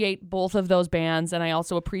appreciate both of those bands. And I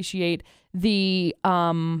also appreciate the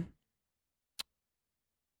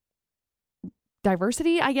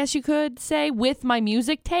diversity, I guess you could say, with my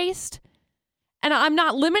music taste. And I'm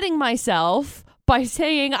not limiting myself by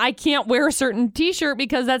saying I can't wear a certain T-shirt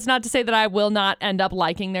because that's not to say that I will not end up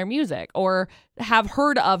liking their music or have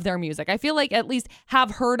heard of their music. I feel like at least have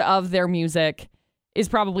heard of their music is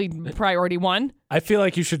probably priority one. I feel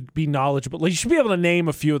like you should be knowledgeable. Like you should be able to name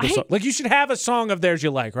a few of the songs. Like you should have a song of theirs you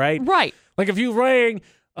like, right? Right. Like if you're wearing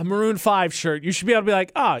a Maroon 5 shirt, you should be able to be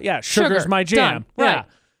like, oh, yeah, Sugar's my jam. Done. Yeah. Right.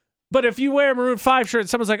 But if you wear a Maroon 5 shirt and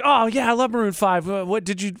someone's like, oh, yeah, I love Maroon 5.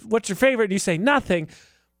 What's your favorite? And you say nothing.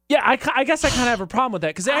 Yeah, I guess I kind of have a problem with that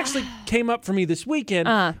because it actually came up for me this weekend.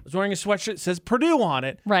 I was wearing a sweatshirt that says Purdue on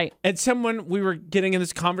it. Right. And we were getting in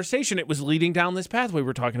this conversation. It was leading down this pathway. We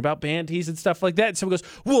were talking about band tees and stuff like that. And someone goes,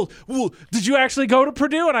 well, did you actually go to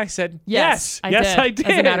Purdue? And I said, yes, I did.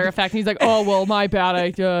 As a matter of fact. And he's like, oh, well, my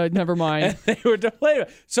bad. Never mind. And they were delayed.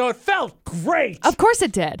 So it felt great. Of course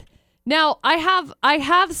it did. Now, I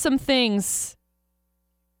have some things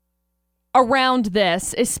around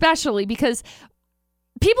this, especially because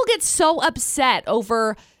people get so upset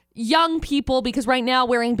over young people because right now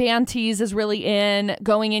wearing band tees is really in.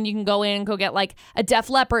 Going in, you can go in and go get like a Def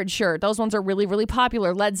Leppard shirt. Those ones are really, really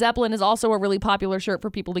popular. Led Zeppelin is also a really popular shirt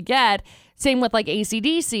for people to get. Same with like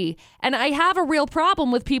AC/DC. And I have a real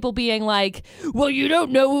problem with people being like, well, you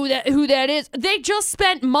don't know who that is. They just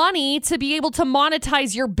spent money to be able to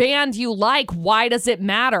monetize your band you like. Why does it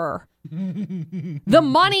matter? The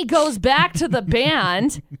money goes back to the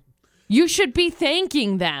band. You should be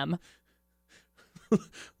thanking them.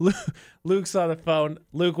 Luke's on the phone.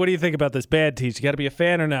 Luke, what do you think about this band tees? You got to be a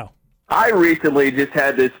fan or no? I recently just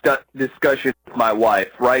had this discussion with my wife,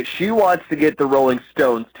 right? She wants to get the Rolling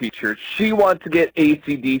Stones t-shirts. She wants to get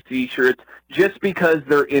AC/DC shirts just because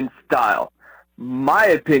they're in style. My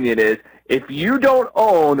opinion is, if you don't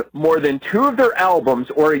own more than 2 of their albums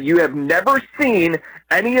or you have never seen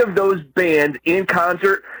any of those bands in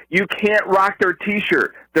concert, you can't rock their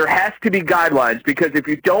t-shirt. There has to be guidelines because if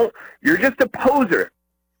you don't, you're just a poser.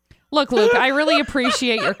 Look, Luke, I really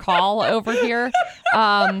appreciate your call over here.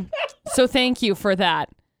 So thank you for that.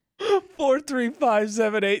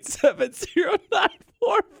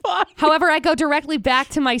 435-787-0945. However, I go directly back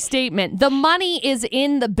to my statement. The money is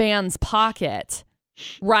in the band's pocket.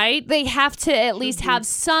 Right? They have to at least have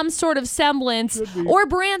some sort of semblance or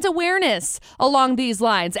brand awareness along these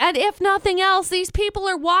lines. And if nothing else, these people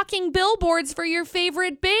are walking billboards for your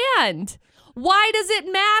favorite band. Why does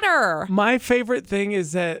it matter? My favorite thing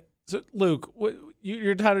is that, Luke,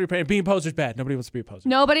 you're tired of your parents. Being a poser is bad. Nobody wants to be a poser.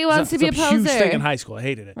 Nobody wants to be a poser. It's a huge thing in high school. I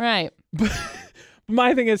hated it. Right. But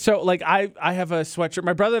my thing is, so like I have a sweatshirt.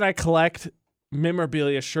 My brother and I collect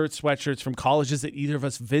memorabilia, shirts, sweatshirts from colleges that either of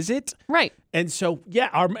us visit. Right. And so, yeah,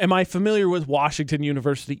 am I familiar with Washington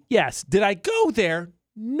University? Yes. Did I go there?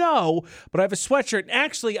 No. But I have a sweatshirt. And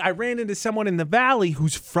actually, I ran into someone in the Valley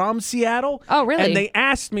who's from Seattle. Oh, really? And they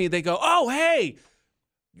asked me, they go, oh, hey,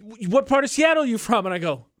 what part of Seattle are you from? And I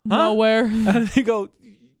go, huh? Nowhere. And they go,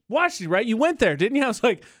 Washington, right? You went there, didn't you? I was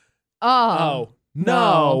like, oh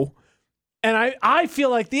no. And I feel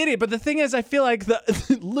like the idiot. But the thing is, I feel like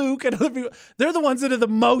Luke and other people, they're the ones that are the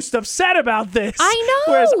most upset about this. I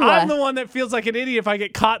know. Whereas I'm the one that feels like an idiot if I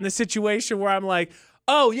get caught in a situation where I'm like,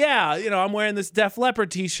 oh, yeah, I'm wearing this Def Leppard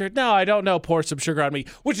t-shirt. No, I don't know. Pour Some Sugar on Me,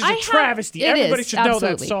 which is a travesty. Everybody should know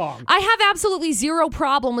that song. I have absolutely zero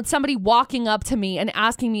problem with somebody walking up to me and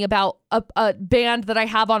asking me about a band that I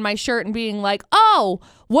have on my shirt and being like, oh,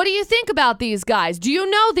 what do you think about these guys? Do you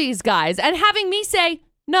know these guys? And having me say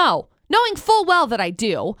no. Knowing full well that I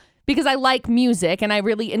do, because I like music and I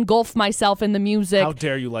really engulf myself in the music. How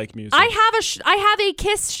dare you like music? I have a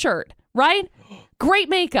Kiss shirt, right? Great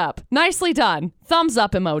makeup. Nicely done. Thumbs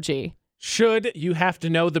up emoji. Should you have to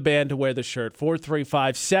know the band to wear the shirt?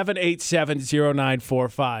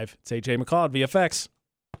 435-787-0945. It's AJ McCall at VFX.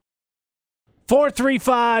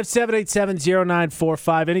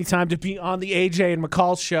 435-787-0945. Anytime to be on the AJ and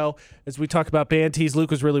McCall show as we talk about band tees. Luke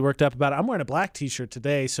was really worked up about it. I'm wearing a black t-shirt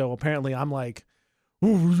today, so apparently I'm like,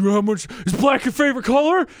 ooh, how much is black your favorite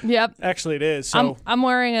color? Yep. Actually, it is. So I'm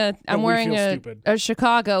wearing a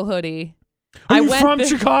Chicago hoodie. Are you from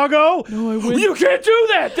Chicago? No, I went. You can't do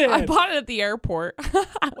that then. I bought it at the airport.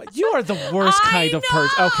 You are the worst kind of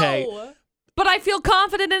person. Okay. But I feel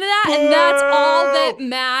confident in that, and that's all that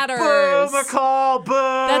matters. Boo, McCall, boo.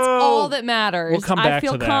 That's all that matters. We'll come back I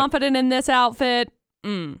feel to that. confident in this outfit.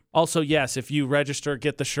 Also, yes, if you register,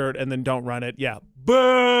 get the shirt, and then don't run it, yeah.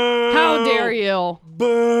 Boo! How dare you?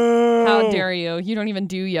 Boo! How dare you? You don't even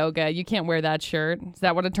do yoga. You can't wear that shirt. Is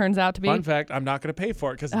that what it turns out to be? Fun fact, I'm not going to pay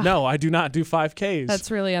for it because, no, I do not do 5Ks.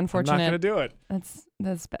 That's really unfortunate. I'm not going to do it.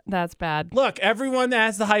 That's bad. Look, everyone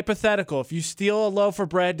has the hypothetical. If you steal a loaf of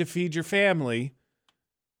bread to feed your family,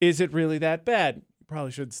 is it really that bad? You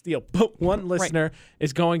probably should steal. But one listener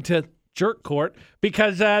is going to jerk court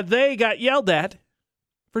because they got yelled at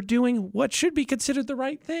for doing what should be considered the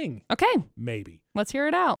right thing. Okay. Maybe. Let's hear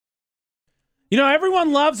it out.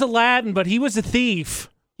 Everyone loves Aladdin, but he was a thief.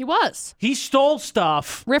 He was. He stole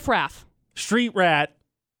stuff. Riffraff. Street rat.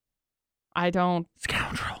 I don't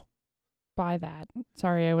Scoundrel. buy that.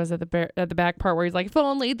 Sorry, I was at the back part where he's like, if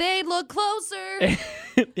only they'd look closer.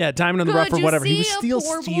 Yeah, diamond in the rough or whatever. He was still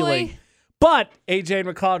stealing. Boy? But AJ and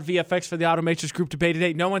McCall at VFX for the Automatrix Group debate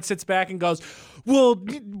today. No one sits back and goes, well,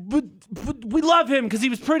 but we love him because he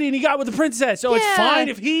was pretty and he got with the princess. So it's fine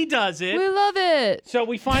if he does it. We love it. So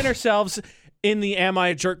we find ourselves in the Am I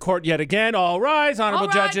a Jerk court yet again. All rise, honorable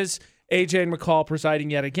judges. AJ and McCall presiding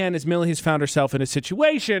yet again as Millie has found herself in a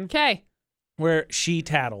situation where she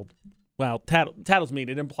tattled. Well, tattle's mean.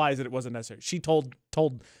 It implies that it wasn't necessary. She told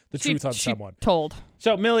the truth on someone.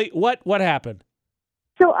 So, Millie, what happened?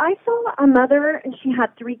 So I saw a mother, and she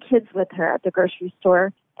had 3 kids with her at the grocery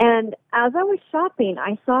store. And as I was shopping,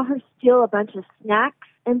 I saw her steal a bunch of snacks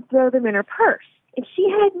and throw them in her purse. And she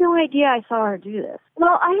had no idea I saw her do this.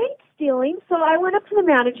 Well, I hate stealing, so I went up to the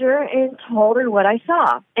manager and told her what I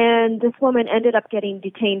saw. And this woman ended up getting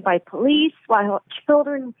detained by police while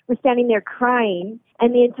children were standing there crying.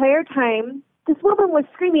 And the entire time, this woman was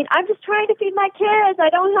screaming, I'm just trying to feed my kids.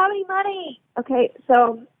 I don't have any money. Okay,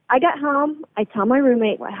 so I got home. I tell my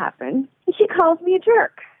roommate what happened. And she calls me a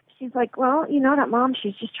jerk. She's like, well, you know that mom,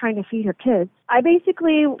 she's just trying to feed her kids. I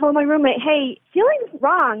basically told my roommate, hey, stealing's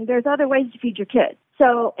wrong. There's other ways to feed your kids.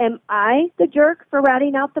 So am I the jerk for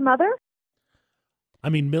ratting out the mother? I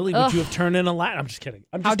mean, Millie, would you have turned in Aladdin? I'm just kidding.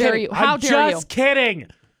 How dare you? How dare you? I'm just kidding.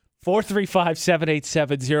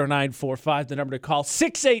 435-787-0945, the number to call.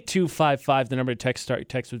 68255, the number to text. Start your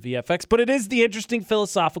text with VFX. But it is the interesting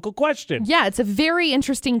philosophical question. Yeah, it's a very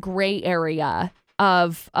interesting gray area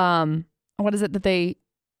of what is it that they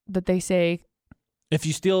say? If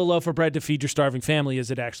you steal a loaf of bread to feed your starving family,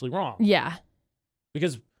 is it actually wrong? Yeah.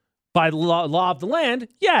 Because by law of the land,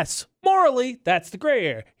 yes. Morally, that's the gray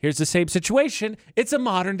area. Here's the same situation. It's a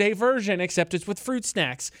modern day version, except it's with fruit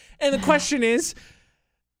snacks. And the question is,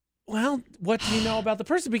 well, what do you know about the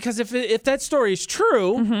person? Because if that story is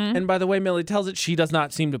true, and by the way, Millie tells it, she does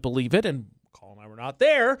not seem to believe it, and McCall and I were not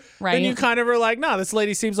there, then you kind of are like, no, this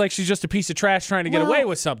lady seems like she's just a piece of trash trying to get away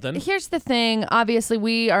with something. Here's the thing. Obviously,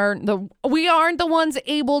 we aren't the ones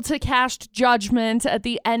able to cast judgment at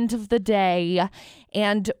the end of the day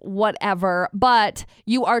and whatever, but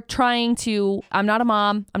you are trying to, I'm not a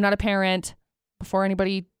mom, I'm not a parent, before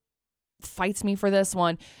anybody fights me for this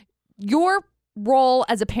one, your role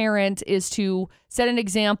as a parent is to set an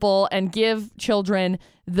example and give children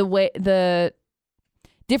the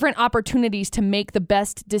different opportunities to make the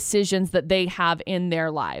best decisions that they have in their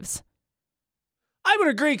lives. I would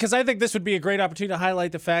agree, because I think this would be a great opportunity to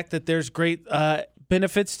highlight the fact that there's great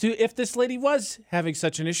benefits to if this lady was having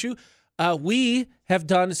such an issue. We have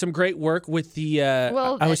done some great work with the, I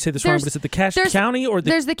always say this wrong, but is it the Cache County or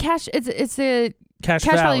the... There's the Cache, it's the Cache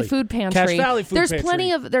Valley Food Pantry. Cache Valley Food Pantry.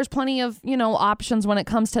 There's plenty of, options when it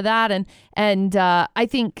comes to that. And I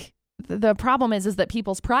think the problem is that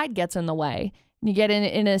people's pride gets in the way. You get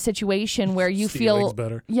in a situation where you feel...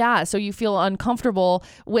 better. Yeah, so you feel uncomfortable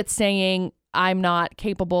with saying, I'm not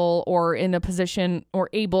capable or in a position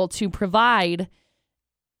or able to provide.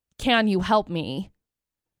 Can you help me?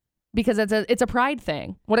 Because it's a pride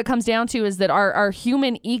thing. What it comes down to is that our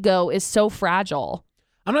human ego is so fragile.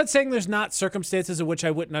 I'm not saying there's not circumstances in which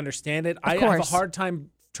I wouldn't understand it. I have a hard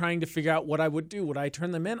time trying to figure out what I would do. Would I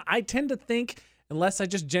turn them in? I tend to think, unless I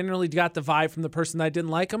just generally got the vibe from the person that I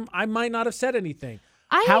didn't like them, I might not have said anything.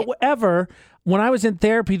 However, when I was in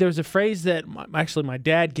therapy, there was a phrase that actually my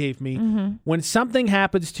dad gave me. When something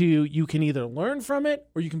happens to you, you can either learn from it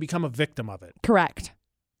or you can become a victim of it. Correct.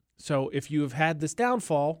 So if you have had this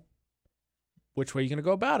downfall, which way are you going to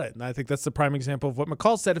go about it? And I think that's the prime example of what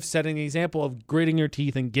McCall said, of setting the example of gritting your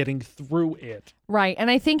teeth and getting through it. Right. And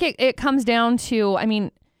I think it comes down to,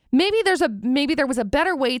 maybe there was a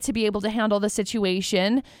better way to be able to handle the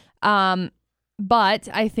situation. But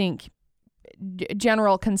I think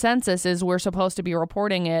general consensus is we're supposed to be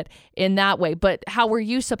reporting it in that way. But how were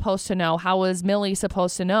you supposed to know? How was Millie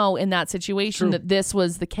supposed to know in that situation that this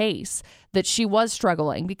was the case, that she was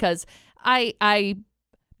struggling? Because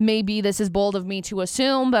maybe this is bold of me to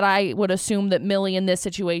assume, but I would assume that Millie in this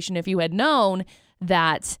situation, if you had known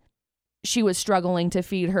that she was struggling to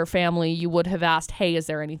feed her family, you would have asked, hey, is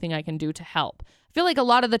there anything I can do to help? I feel like a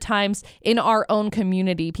lot of the times in our own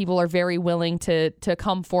community, people are very willing to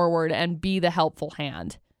come forward and be the helpful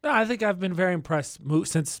hand. No, I think I've been very impressed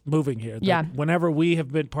since moving here. Yeah. Whenever we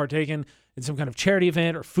have been partaking in some kind of charity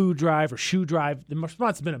event or food drive or shoe drive, the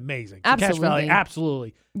response has been amazing. Absolutely. Cache Valley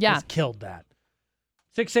absolutely has killed that.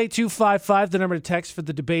 68255, the number to text for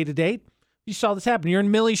the debate today. You saw this happen. You're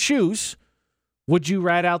in Millie's shoes. Would you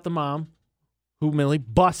rat out the mom who Millie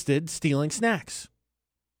busted stealing snacks?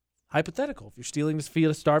 Hypothetical. If you're stealing to feed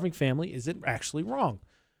a starving family, is it actually wrong?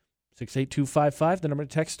 68255, the number to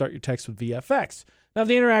text. Start your text with VFX. Now, if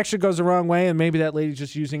the interaction goes the wrong way and maybe that lady's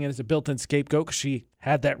just using it as a built-in scapegoat because she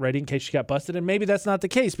had that ready in case she got busted, and maybe that's not the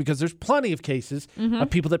case because there's plenty of cases of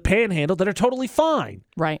people that panhandle that are totally fine.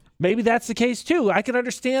 Right. Maybe that's the case, too. I can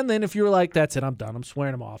understand then if you were like, that's it, I'm done. I'm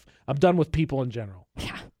swearing them off. I'm done with people in general.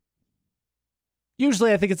 Yeah.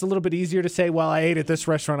 Usually I think it's a little bit easier to say, well, I ate at this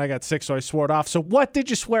restaurant, I got sick, so I swore it off. So what did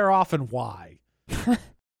you swear off and why?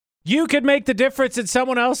 You could make the difference in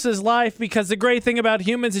someone else's life because the great thing about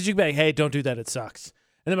humans is you can be like, hey, don't do that, it sucks.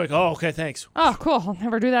 And they're like, oh, okay, thanks. Oh, cool. I'll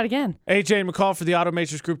never do that again. AJ and McCall for the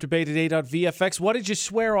Automatrix Group debate at A.VFX. What did you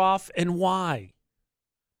swear off and why?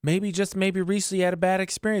 Maybe recently you had a bad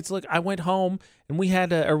experience. Look, I went home and we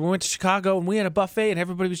went to Chicago and we had a buffet and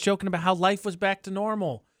everybody was joking about how life was back to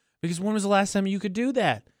normal. Because when was the last time you could do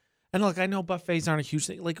that? And look, I know buffets aren't a huge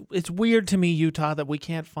thing. Like, it's weird to me, Utah, that we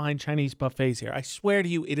can't find Chinese buffets here. I swear to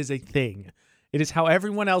you, it is a thing. It is how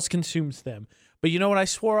everyone else consumes them. But you know what I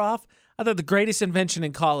swore off? I thought the greatest invention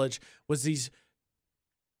in college was these,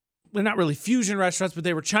 well, not really fusion restaurants, but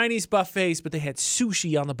they were Chinese buffets, but they had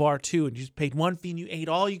sushi on the bar too. And you just paid one fee and you ate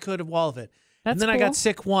all you could of all of it. That's and then cool. I got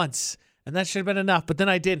sick once. And that should have been enough, but then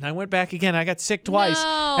I didn't. I went back again. I got sick twice.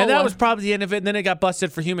 No. And that was probably the end of it. And then it got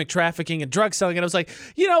busted for human trafficking and drug selling. And I was like,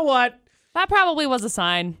 you know what? That probably was a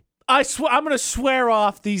sign. I'm going to swear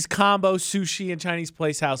off these combo sushi and Chinese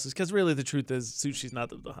place houses because really the truth is sushi's not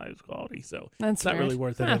the highest quality. So it's not really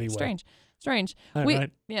worth it anyway. Strange.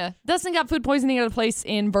 Right. Yeah. Dustin got food poisoning at a place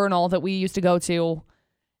in Vernal that we used to go to.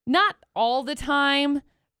 Not all the time,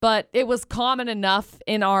 but it was common enough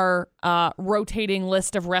in our rotating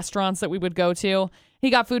list of restaurants that we would go to. He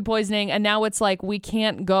got food poisoning, and now it's like we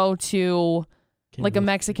can't go to a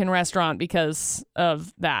Mexican restaurant because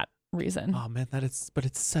of that reason. Oh, man, but it's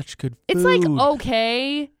such good food. It's like,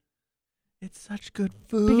 okay. It's such good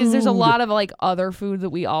food. Because there's a lot of like other food that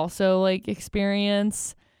we also like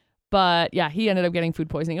experience. But yeah, he ended up getting food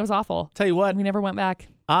poisoning. It was awful. Tell you what. We never went back.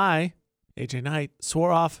 AJ Knight,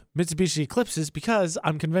 swore off Mitsubishi Eclipses because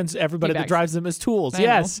I'm convinced everybody that Feedbacks. drives them is tools.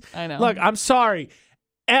 I know. Look, I'm sorry.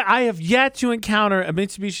 I have yet to encounter a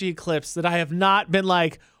Mitsubishi Eclipse that I have not been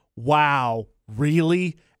like, wow,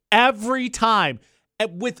 really? Every time.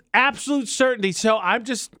 With absolute certainty. So I'm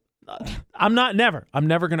never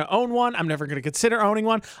going to own one. I'm never going to consider owning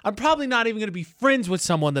one. I'm probably not even going to be friends with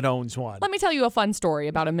someone that owns one. Let me tell you a fun story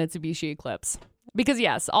about a Mitsubishi Eclipse. Because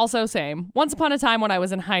yes, also same. Once upon a time when I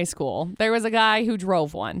was in high school, there was a guy who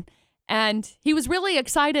drove one. And he was really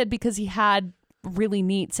excited because he had a really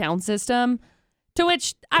neat sound system. To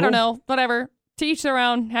which, I don't know, whatever. To each their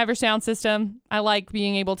own, have your sound system. I like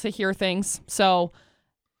being able to hear things. So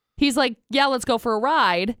he's like, yeah, let's go for a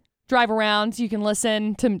ride. Drive around so you can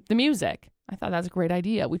listen to the music. I thought that was a great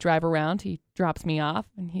idea. We drive around. He drops me off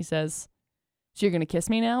and he says, so you're going to kiss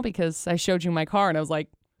me now? Because I showed you my car. And I was like,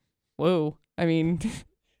 whoa. I mean,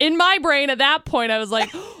 in my brain at that point, I was like,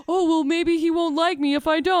 oh, well, maybe he won't like me if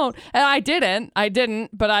I don't. And I didn't.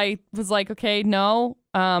 But I was like, okay, no,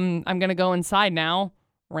 I'm going to go inside now.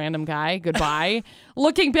 Random guy. Goodbye.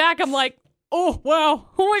 Looking back, I'm like, oh, wow.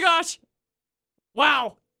 Oh, my gosh.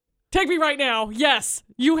 Wow. Take me right now. Yes,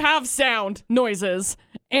 you have sound, noises,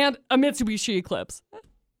 and a Mitsubishi Eclipse.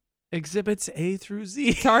 Exhibits A through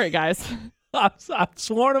Z. Sorry, guys. I've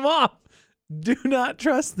sworn them off. Do not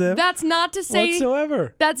trust them. That's not to say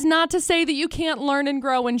whatsoever. That's not to say that you can't learn and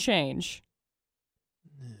grow and change.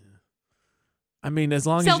 I mean, as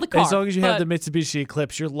long as you have the Mitsubishi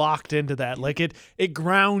Eclipse, you're locked into that. Like it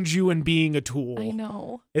grounds you in being a tool. I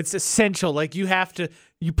know. It's essential. Like you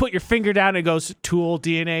put your finger down and it goes tool,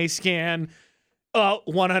 DNA scan,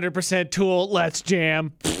 100% tool, let's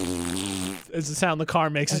jam. It's the sound the car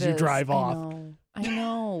makes as you drive off. I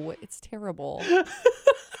know. It's terrible.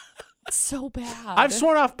 It's so bad. I've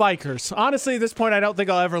sworn off bikers. Honestly, at this point, I don't think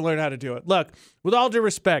I'll ever learn how to do it. Look, with all due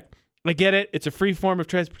respect, I get it. It's a free form of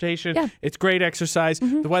transportation. Yeah. It's great exercise.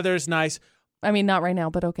 Mm-hmm. The weather is nice. I mean, not right now,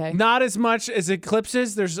 but okay. Not as much as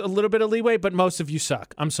Eclipses. There's a little bit of leeway, but most of you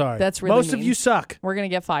suck. I'm sorry. That's really most mean. of you suck. We're gonna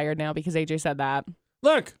get fired now because AJ said that.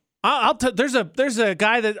 Look, there's a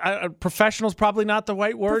guy that professional's probably not the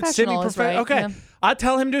right word. Professional is right. Okay, yeah. I'll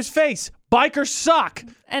tell him to his face. Bikers suck.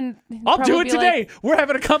 And I'll do it today. We're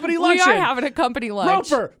having a company luncheon. We are having a company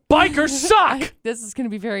lunch. Roper, bikers suck. This is going to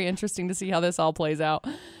be very interesting to see how this all plays out.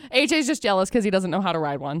 AJ's just jealous because he doesn't know how to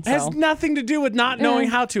ride one. So. It has nothing to do with not knowing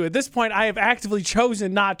how to. At this point, I have actively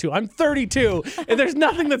chosen not to. I'm 32, and there's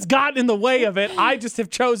nothing that's gotten in the way of it. I just have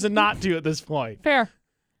chosen not to at this point. Fair.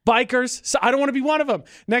 Bikers, so I don't want to be one of them.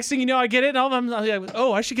 Next thing you know, I get it, and I'm like,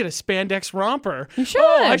 oh, I should get a spandex romper. You should.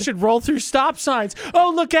 Oh, I should roll through stop signs.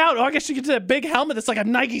 Oh, look out. Oh, I guess you get to that big helmet that's like a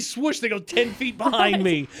Nike swoosh that goes 10 feet behind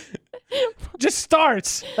me. Just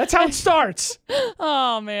starts. That's how it starts.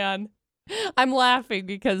 Oh, man. I'm laughing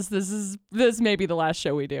because this may be the last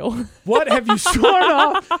show we do. What have you sworn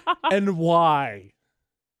off and why?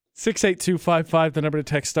 68255, the number to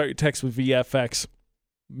text. Start your text with VFX.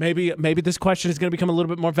 Maybe this question is going to become a little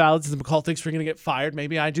bit more valid since McCall thinks we're going to get fired.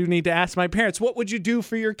 Maybe I do need to ask my parents, what would you do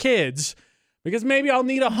for your kids? Because maybe I'll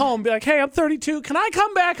need a home. Be like, hey, I'm 32. Can I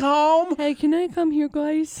come back home? Hey, can I come here,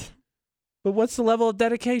 guys? But what's the level of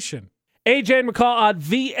dedication? AJ and McCall on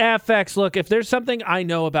VFX. Look, if there's something I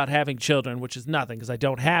know about having children, which is nothing because I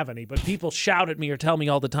don't have any, but people shout at me or tell me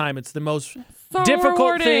all the time it's the most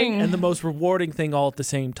difficult thing and the most rewarding thing all at the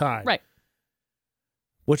same time. Right.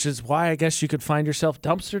 Which is why I guess you could find yourself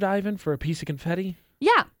dumpster diving for a piece of confetti.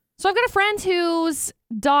 Yeah. So I've got a friend whose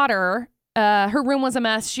daughter, her room was a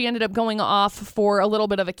mess. She ended up going off for a little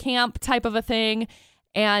bit of a camp type of a thing.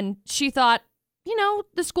 And she thought,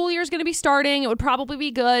 the school year is going to be starting. It would probably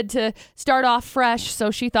be good to start off fresh.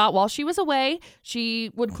 So she thought while she was away,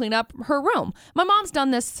 she would clean up her room. My mom's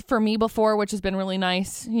done this for me before, which has been really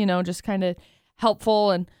nice, just kind of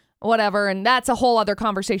helpful and whatever. And that's a whole other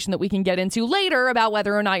conversation that we can get into later about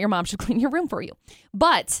whether or not your mom should clean your room for you.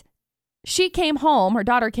 But she came home, her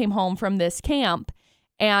daughter came home from this camp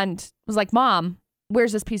and was like, Mom,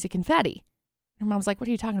 where's this piece of confetti? Her mom's like, what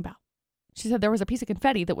are you talking about? She said there was a piece of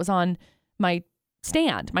confetti that was on my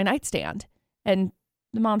nightstand. And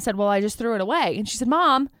the mom said, well, I just threw it away. And she said,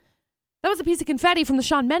 Mom, that was a piece of confetti from the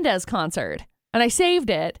Shawn Mendes concert. And I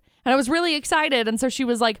saved it. And I was really excited. And so she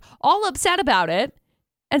was like all upset about it.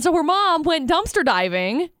 And so her mom went dumpster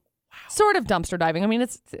diving. Wow. Sort of dumpster diving. I mean,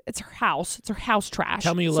 it's her house. It's her house trash.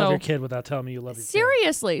 Tell me you love your kid without telling me you love your kid.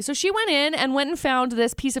 Seriously. So she went in and found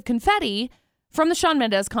this piece of confetti from the Shawn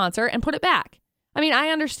Mendes concert and put it back. I mean, I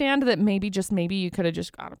understand that maybe you could have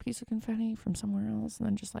just got a piece of confetti from somewhere else and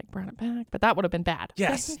then just brought it back, but that would have been bad.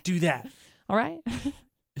 Yes, do that. All right.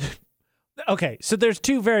 Okay, so there's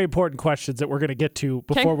two very important questions that we're going to get to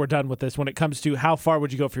before we're done with this when it comes to how far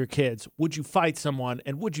would you go for your kids? Would you fight someone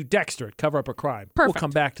and would you Dexter it, cover up a crime? Perfect. We'll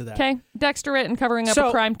come back to that. Okay, Dexter it and covering up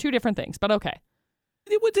a crime, two different things, but okay.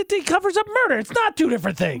 It covers up murder. It's not two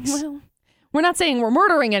different things. Well, we're not saying we're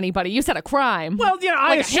murdering anybody. You said a crime. Well,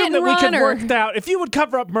 I assume that we can work it out. If you would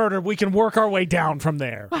cover up murder, we can work our way down from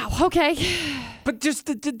there. Wow, okay. But just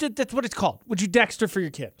that's what it's called. Would you Dexter for your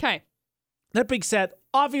kid? Okay. That being said,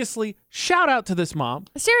 obviously, shout out to this mom.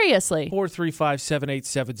 Seriously.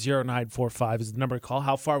 435-787-0945 is the number to call.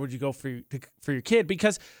 How far would you go for your kid?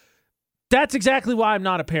 Because that's exactly why I'm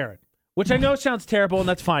not a parent. Which I know sounds terrible, and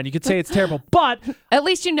that's fine. You could say it's terrible, but at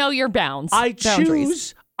least you know your bounds. I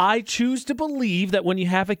choose to believe that when you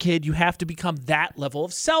have a kid, you have to become that level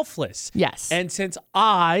of selfless. Yes. And since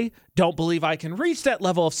I don't believe I can reach that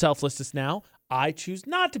level of selflessness now, I choose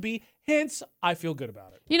not to be. Hence, I feel good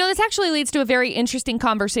about it. This actually leads to a very interesting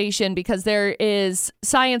conversation because there is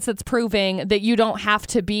science that's proving that you don't have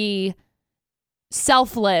to be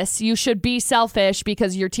selfless. You should be selfish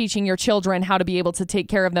because you're teaching your children how to be able to take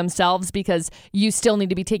care of themselves because you still need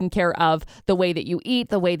to be taken care of the way that you eat,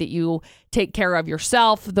 the way that you take care of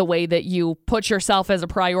yourself, the way that you put yourself as a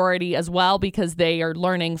priority as well because they are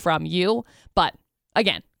learning from you. But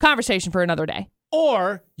again, conversation for another day.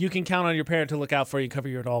 Or you can count on your parent to look out for you and cover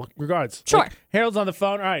you in all regards. Sure. Harold's on the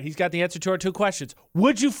phone. All right, he's got the answer to our two questions.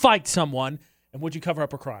 Would you fight someone and would you cover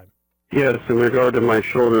up a crime? Yes, in regard to my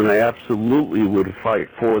children, I absolutely would fight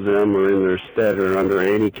for them or in their stead or under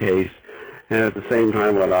any case. And at the same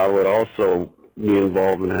time, I would also be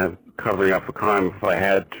involved in covering up a crime if I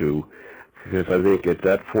had to. Because I think at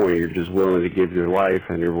that point, you're just willing to give your life.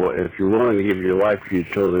 And if you're willing to give your life for your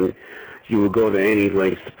children, you will go to any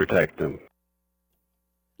lengths to protect them.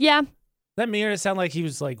 Yeah. That made it sound like he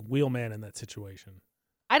was like wheelman in that situation.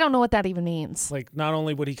 I don't know what that even means. Like, not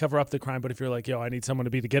only would he cover up the crime, but if you're like, yo, I need someone to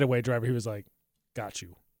be the getaway driver, he was like, got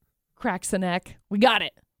you. Cracks the neck. We got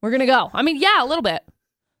it. We're going to go. I mean, yeah, a little bit.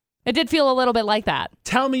 It did feel a little bit like that.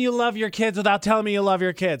 Tell me you love your kids without telling me you love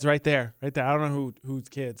your kids. Right there. Right there. I don't know whose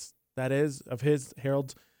kids that is of his,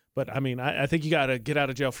 Harold's. But, I mean, I think you got to get out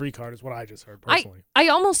of jail free card is what I just heard personally. I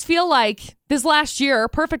almost feel like this last year,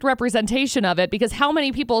 perfect representation of it, because how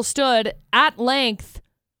many people stood at length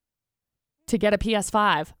to get a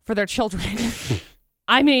PS5 for their children?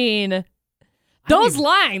 I mean, those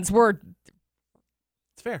lines were...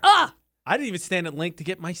 It's fair. I didn't even stand at length to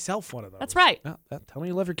get myself one of those. That's right. No, tell me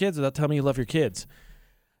you love your kids without telling me you love your kids.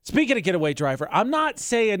 Speaking of getaway driver, I'm not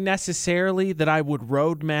saying necessarily that I would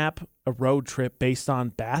roadmap a road trip based on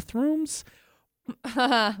bathrooms,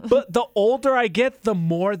 but the older I get, the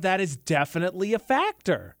more that is definitely a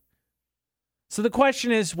factor. So the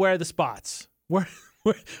question is, where are the spots? Where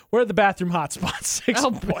are the bathroom hot spots? Oh,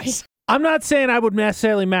 boy. I'm not saying I would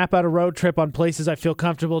necessarily map out a road trip on places I feel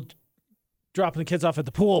comfortable dropping the kids off at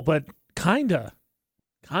the pool, but kinda.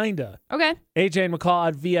 Okay. AJ and McCall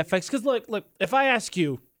at VFX. Because look, if I ask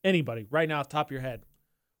you, anybody, right now off the top of your head,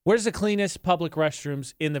 where's the cleanest public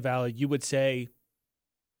restrooms in the Valley, you would say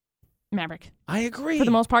Maverick. I agree. For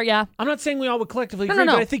the most part, yeah. I'm not saying we all would collectively agree,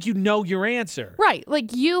 No. but I think you know your answer. Right.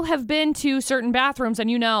 Like, you have been to certain bathrooms and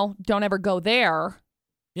don't ever go there.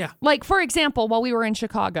 Yeah. Like, for example, while we were in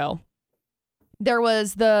Chicago, there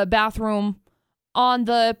was the bathroom on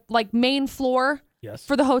the, main floor Yes.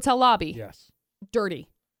 for the hotel lobby. Yes. Dirty,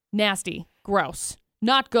 nasty, gross,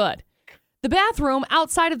 not good. The bathroom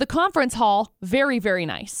outside of the conference hall, very, very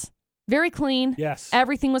nice. Very clean. Yes.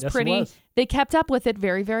 Everything was Yes, it pretty. was. They kept up with it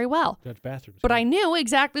very, very well. Judge bathrooms. But I knew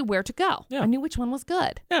exactly where to go. Yeah. I knew which one was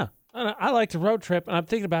good. Yeah. I like the road trip, and I'm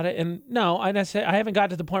thinking about it. And no, I haven't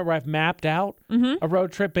got to the point where I've mapped out a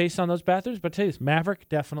road trip based on those bathrooms. But tell you this, Maverick,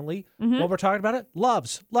 definitely. What we're talking about,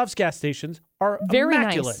 loves gas stations are Very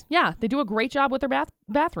immaculate. nice. Yeah, they do a great job with their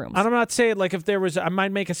bathrooms. And I'm not saying if there was, I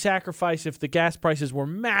might make a sacrifice if the gas prices were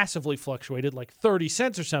massively fluctuated, like 30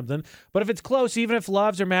 cents or something. But if it's close, even if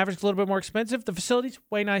Love's or Maverick's a little bit more expensive, the facility's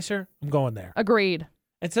way nicer. I'm going there. Agreed.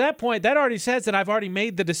 And to that point, that already says that I've already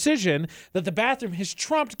made the decision that the bathroom has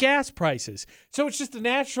trumped gas prices. So it's just a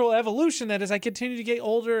natural evolution that as I continue to get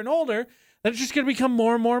older and older, that it's just going to become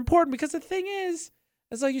more and more important. Because the thing is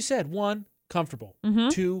like you said, 1, comfortable.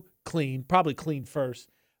 2, clean. Probably clean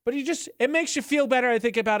first. But it makes you feel better, I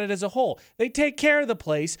think, about it as a whole. They take care of the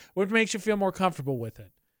place, which makes you feel more comfortable with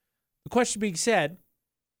it. The question being said,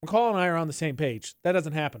 McCall and I are on the same page. That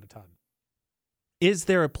doesn't happen a ton. Is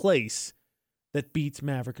there a place that beats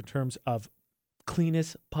Maverick in terms of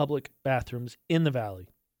cleanest public bathrooms in the Valley,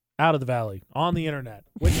 out of the Valley, on the internet,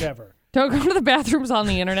 whichever? Don't go to the bathrooms on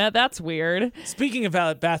the internet. That's weird. Speaking of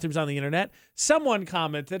bathrooms on the internet, someone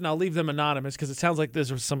commented, and I'll leave them anonymous because it sounds like this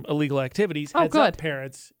was some illegal activities. Oh, Heads good. up,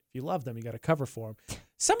 parents. If you love them, you got to cover for them.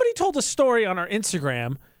 Somebody told a story on our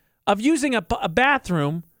Instagram of using a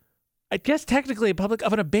bathroom, I guess technically a public,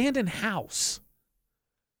 of an abandoned house.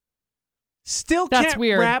 Still That's can't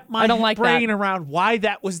weird. wrap my I don't like brain that. around why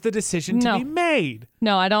that was the decision to be made.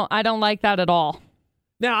 No, I don't like that at all.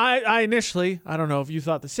 Now, I initially, I don't know if you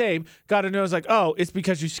thought the same, got to know, it's like, oh, it's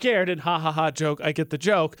because you're scared and joke, I get the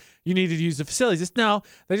joke. You needed to use the facilities. No,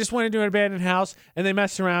 they just went into an abandoned house and they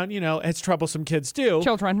messed around, as troublesome kids do.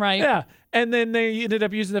 Children, right? Yeah. And then they ended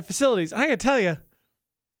up using the facilities. I got to tell you,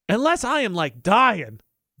 unless I am dying,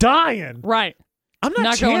 Right. I'm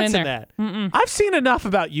not going in chancing there. that. I've seen enough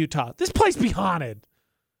about Utah. This place be haunted.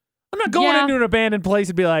 I'm not going Yeah. into an abandoned place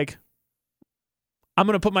and be like, I'm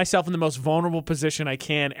going to put myself in the most vulnerable position I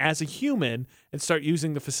can as a human and start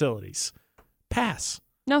using the facilities. Pass.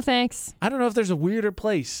 No thanks. I don't know if there's a weirder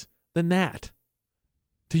place than that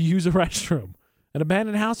to use a restroom. An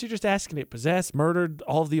abandoned house, you're just asking it. Possessed, murdered,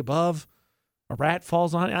 all of the above. A rat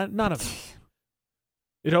falls on it. None of it.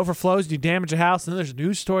 It overflows and you damage a house and then there's a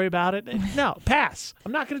news story about it. No, pass.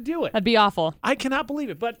 I'm not going to do it. That'd be awful. I cannot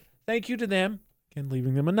believe it. But thank you to them, again,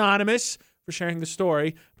 leaving them anonymous for sharing the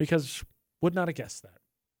story because would not have guessed that.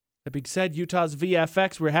 That being said, Utah's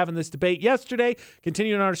VFX, we were having this debate yesterday,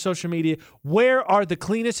 continuing on our social media. Where are the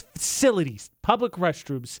cleanest facilities, public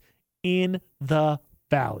restrooms in the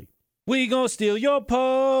Valley? We gonna steal your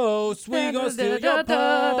post. We gonna steal your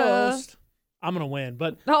post. I'm going to win,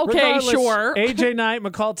 but okay, sure. AJ Knight,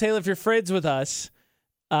 McCall Taylor, if you're friends with us,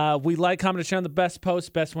 we like, comment, and share on the best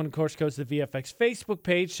post. Best one, of course, goes to the VFX Facebook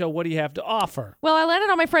page. So what do you have to offer? Well, I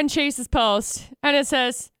landed on my friend Chase's post, and it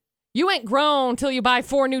says, "You ain't grown till you buy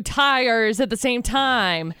 4 new tires at the same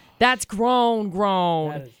time. That's grown.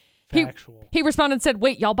 That is factual. He responded and said,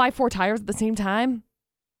 wait, y'all buy 4 tires at the same time?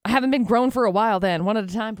 I haven't been grown for a while then. One at a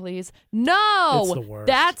time, please. No, It's the worst.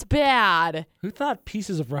 That's bad. Who thought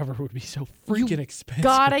pieces of rubber would be so freaking expensive?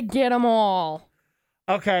 Gotta get them all.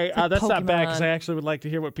 Okay, that's not bad because Pokemon. I actually would like to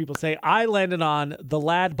hear what people say. I landed on the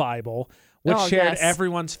Lad Bible, which Oh, shared yes.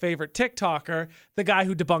 everyone's favorite TikToker, the guy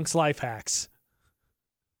who debunks life hacks.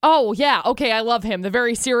 Oh, yeah. Okay, I love him. The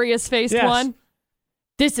very serious-faced Yes. one.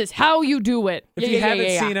 This is how you do it. If you haven't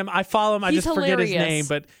seen him, I follow him. I He's just forget his hilarious. name,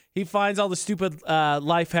 but he finds all the stupid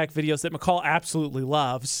life hack videos that McCall absolutely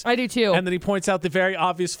loves. I do too. And then he points out the very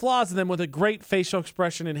obvious flaws in them with a great facial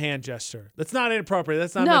expression and hand gesture. That's not inappropriate.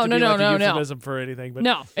 That's not meant to be like a euphemism for anything. But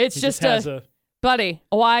No, it's he just has a, buddy,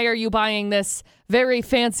 why are you buying this very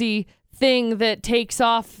fancy thing that takes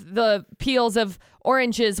off the peels of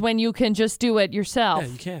oranges when you can just do it yourself? Yeah,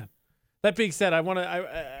 you can. That being said, I want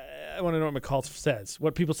to know what McCall says.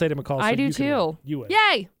 What people say to McCall. I so do you can too. You would.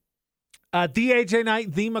 Yay! The AJ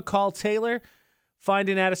Knight, the McCall Taylor. Find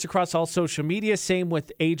and add us across all social media. Same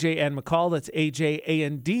with AJ and McCall. That's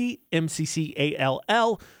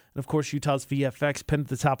AJANDMCCALL. And, of course, Utah's VFX. Pinned at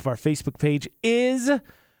the top of our Facebook page is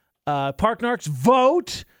Park Narcs.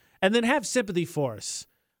 Vote. And then have sympathy for us.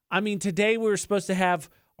 I mean, today we were supposed to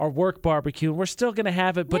have our work barbecue, and we're still going to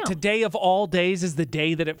have it. But today of all days is the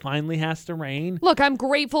day that it finally has to rain. Look, I'm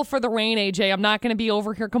grateful for the rain, AJ. I'm not going to be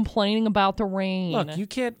over here complaining about the rain. Look, you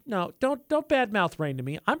can't. No, don't badmouth rain to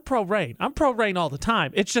me. I'm pro rain. I'm pro rain all the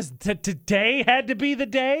time. It's just that today had to be the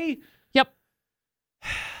day. Yep.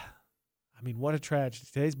 I mean, what a tragedy.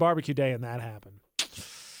 Today's barbecue day, and that happened.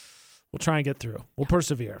 We'll try and get through. We'll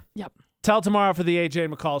persevere. Yep. Till tomorrow for the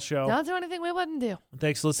AJ McCall Show. Don't do anything we wouldn't do.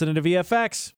 Thanks for listening to VFX.